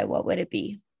live by, what would it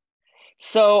be?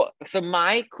 So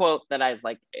my quote that I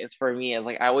like is, for me, is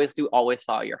like, I always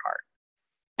follow your heart.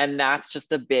 And that's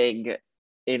just a big,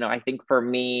 I think for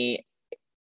me,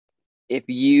 if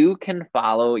you can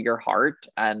follow your heart,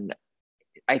 and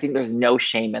I think there's no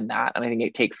shame in that. And I think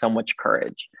it takes so much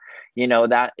courage,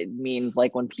 that it means,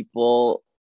 like, when people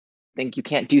think you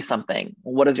can't do something,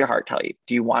 what does your heart tell you?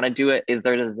 Do you want to do it? Is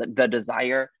there the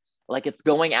desire? Like, it's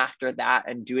going after that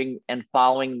and doing and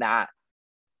following that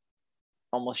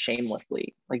almost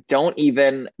shamelessly. Like, don't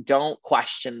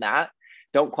question that.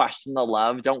 Don't question the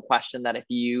love. Don't question that if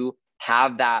you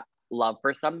have that love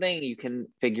for something, you can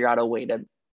figure out a way to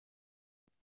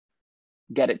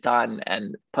get it done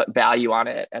and put value on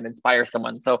it and inspire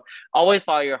someone. So always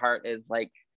follow your heart is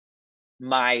like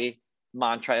my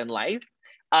mantra in life.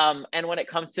 And when it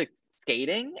comes to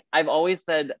skating, I've always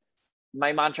said,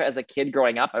 my mantra as a kid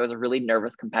growing up, I was a really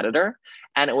nervous competitor,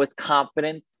 and it was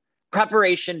confidence.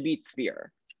 Preparation beats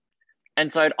fear.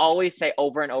 And so I'd always say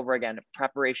over and over again,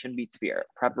 preparation beats fear,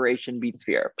 preparation beats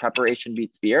fear, preparation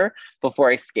beats fear, before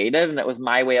I skated. And it was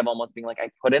my way of almost being like, I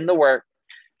put in the work.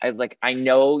 I was like, I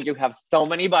know you have so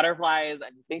many butterflies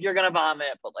and you think you're going to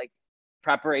vomit, but like,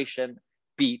 preparation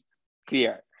beats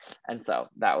fear. And so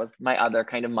that was my other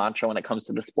kind of mantra when it comes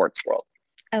to the sports world.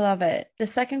 I love it. The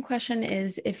second question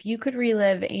is, if you could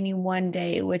relive any one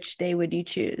day, which day would you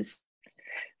choose?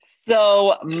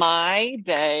 So my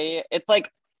day, it's like,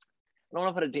 I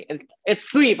don't want to put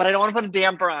it's sweet, but I don't want to put a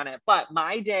damper on it. But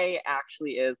my day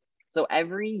actually is, so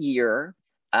every year,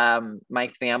 my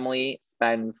family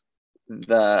spends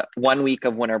the 1 week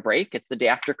of winter break. It's the day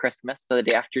after Christmas, so the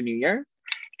day after New Year's,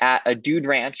 at a dude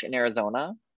ranch in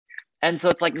Arizona. And so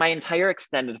it's like my entire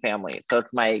extended family. So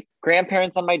it's my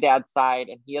grandparents on my dad's side,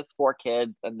 and he has 4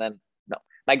 kids. And then, no,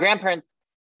 my grandparents,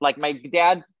 like my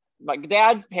dad's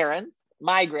parents,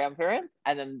 my grandparents,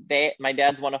 and then my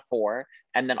dad's one of 4,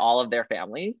 and then all of their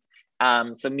families.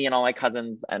 So me and all my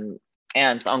cousins and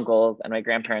aunts, uncles, and my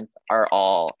grandparents are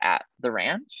all at the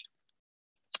ranch.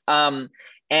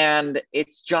 And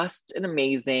it's just an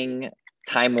amazing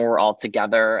time where we're all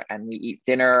together and we eat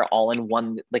dinner all in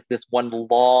one, like this one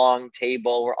long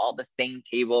table. We're all the same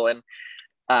table, and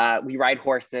we ride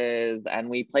horses and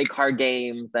we play card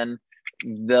games, and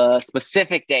the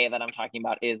specific day that I'm talking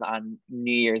about is on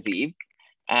New Year's Eve.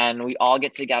 And we all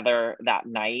get together that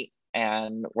night,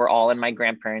 and we're all in my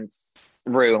grandparents'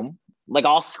 room, like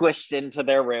all squished into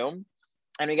their room.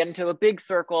 And we get into a big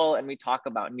circle and we talk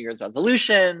about New Year's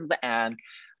resolutions, and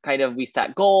kind of we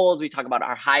set goals. We talk about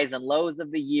our highs and lows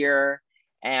of the year.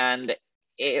 And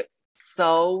it's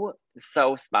so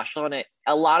special. And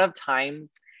a lot of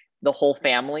times the whole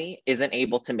family isn't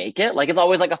able to make it. Like, it's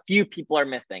always like a few people are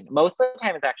missing. Most of the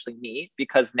time it's actually me,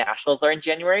 because nationals are in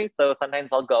January. So sometimes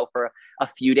I'll go for a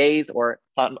few days, or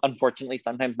unfortunately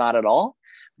sometimes not at all.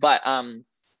 But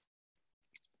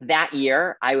that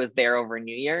year I was there over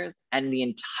New Year's, and the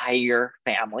entire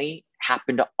family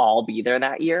happened to all be there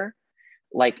that year.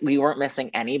 Like, we weren't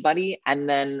missing anybody. And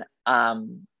then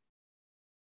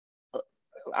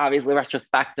obviously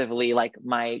retrospectively, like,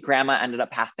 my grandma ended up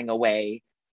passing away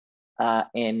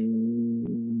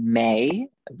in May,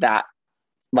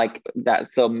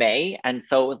 so May. And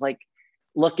so it was like,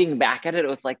 looking back at it, it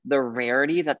was like the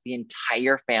rarity that the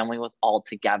entire family was all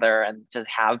together, and to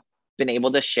have been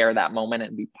able to share that moment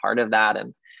and be part of that.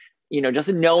 And, just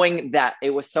knowing that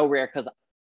it was so rare, because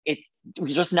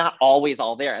we're just not always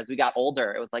all there. As we got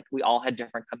older, it was like we all had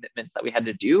different commitments that we had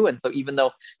to do. And so even though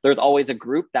there's always a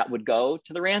group that would go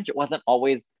to the ranch, it wasn't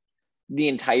always the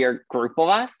entire group of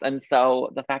us. And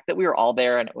so the fact that we were all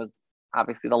there, and it was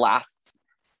obviously the last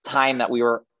time that we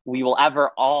will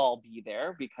ever all be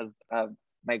there because of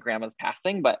my grandma's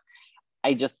passing. But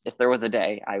if there was a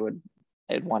day,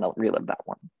 I'd want to relive that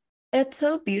one. It's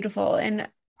so beautiful. And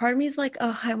part of me is like,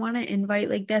 oh, I want to invite,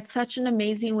 like, that's such an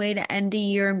amazing way to end a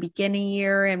year and begin a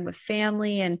year, and with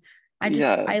family. And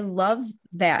I love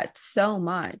that so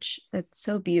much. That's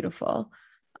so beautiful.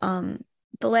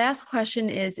 The last question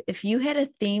is, if you had a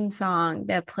theme song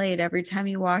that played every time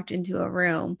you walked into a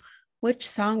room, which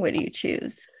song would you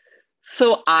choose?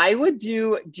 So I would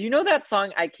do you know that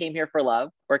song, I Came Here for Love,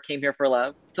 or Came Here for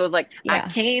Love? So it's like, yeah. I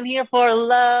came here for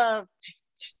love,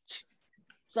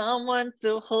 someone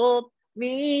to hold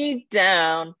me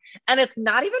down. And it's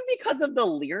not even because of the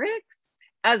lyrics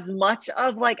as much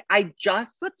of like, I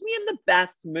just puts me in the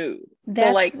best mood.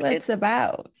 That's what it's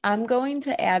about. I'm going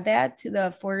to add that to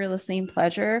the For Your Listening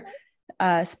Pleasure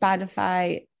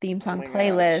Spotify theme song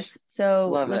playlist.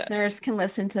 So listeners can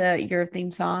listen to your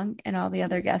theme song and all the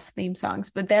other guest theme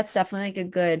songs. But that's definitely like a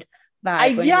good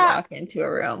vibe when you walk into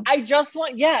a room.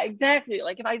 Exactly.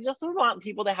 Like, if I just want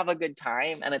people to have a good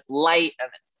time, and it's light and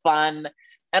it's fun.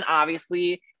 And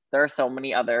obviously there are so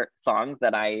many other songs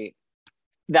that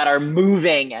are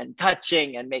moving and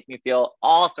touching and make me feel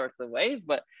all sorts of ways.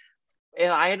 But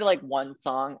if I had to like one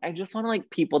song, I just want to like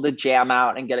people to jam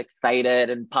out and get excited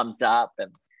and pumped up.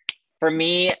 And for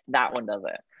me, that one does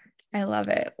it. I love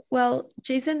it. Well,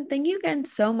 Jason, thank you again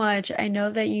so much. I know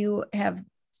that you have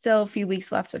still a few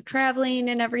weeks left of traveling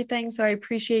and everything, so I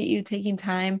appreciate you taking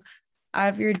time out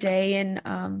of your day.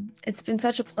 And it's been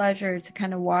such a pleasure to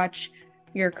kind of watch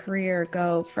your career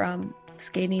go from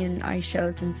skating in ice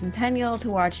shows in Centennial to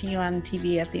watching you on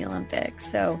TV at the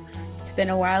Olympics. So it's been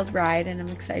a wild ride, and I'm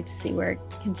excited to see where it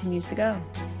continues to go.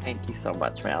 Thank you so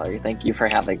much, Mallory. Thank you for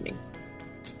having me.